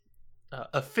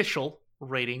official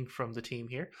rating from the team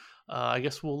here, I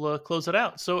guess we'll close it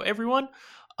out. So everyone,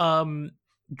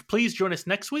 please join us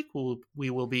next week. We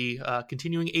will be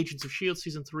continuing Agents of S.H.I.E.L.D.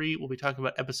 Season 3. We'll be talking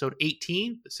about Episode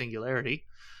 18, The Singularity.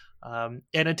 And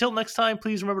until next time,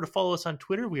 please remember to follow us on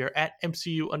Twitter. We are at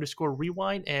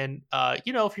MCU_Rewind. And,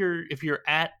 if you're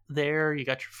at there, you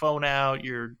got your phone out,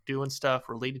 you're doing stuff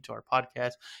related to our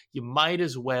podcast, you might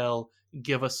as well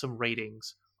give us some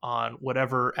ratings on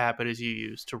whatever app it is you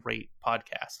use to rate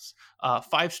podcasts.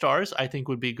 5 stars, I think,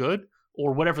 would be good.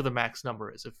 Or whatever the max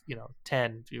number is. If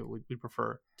 10, we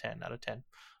prefer 10 out of 10.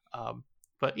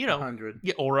 But 100,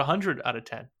 yeah, or 100 out of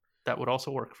 10. That would also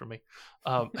work for me.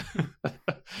 But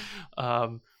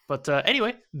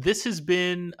anyway, this has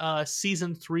been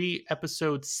Season 3,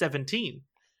 Episode 17.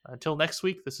 Until next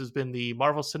week, this has been the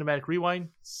Marvel Cinematic Rewind,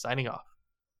 signing off.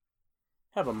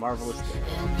 Have a marvelous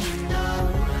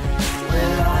day.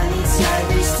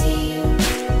 Tigers team.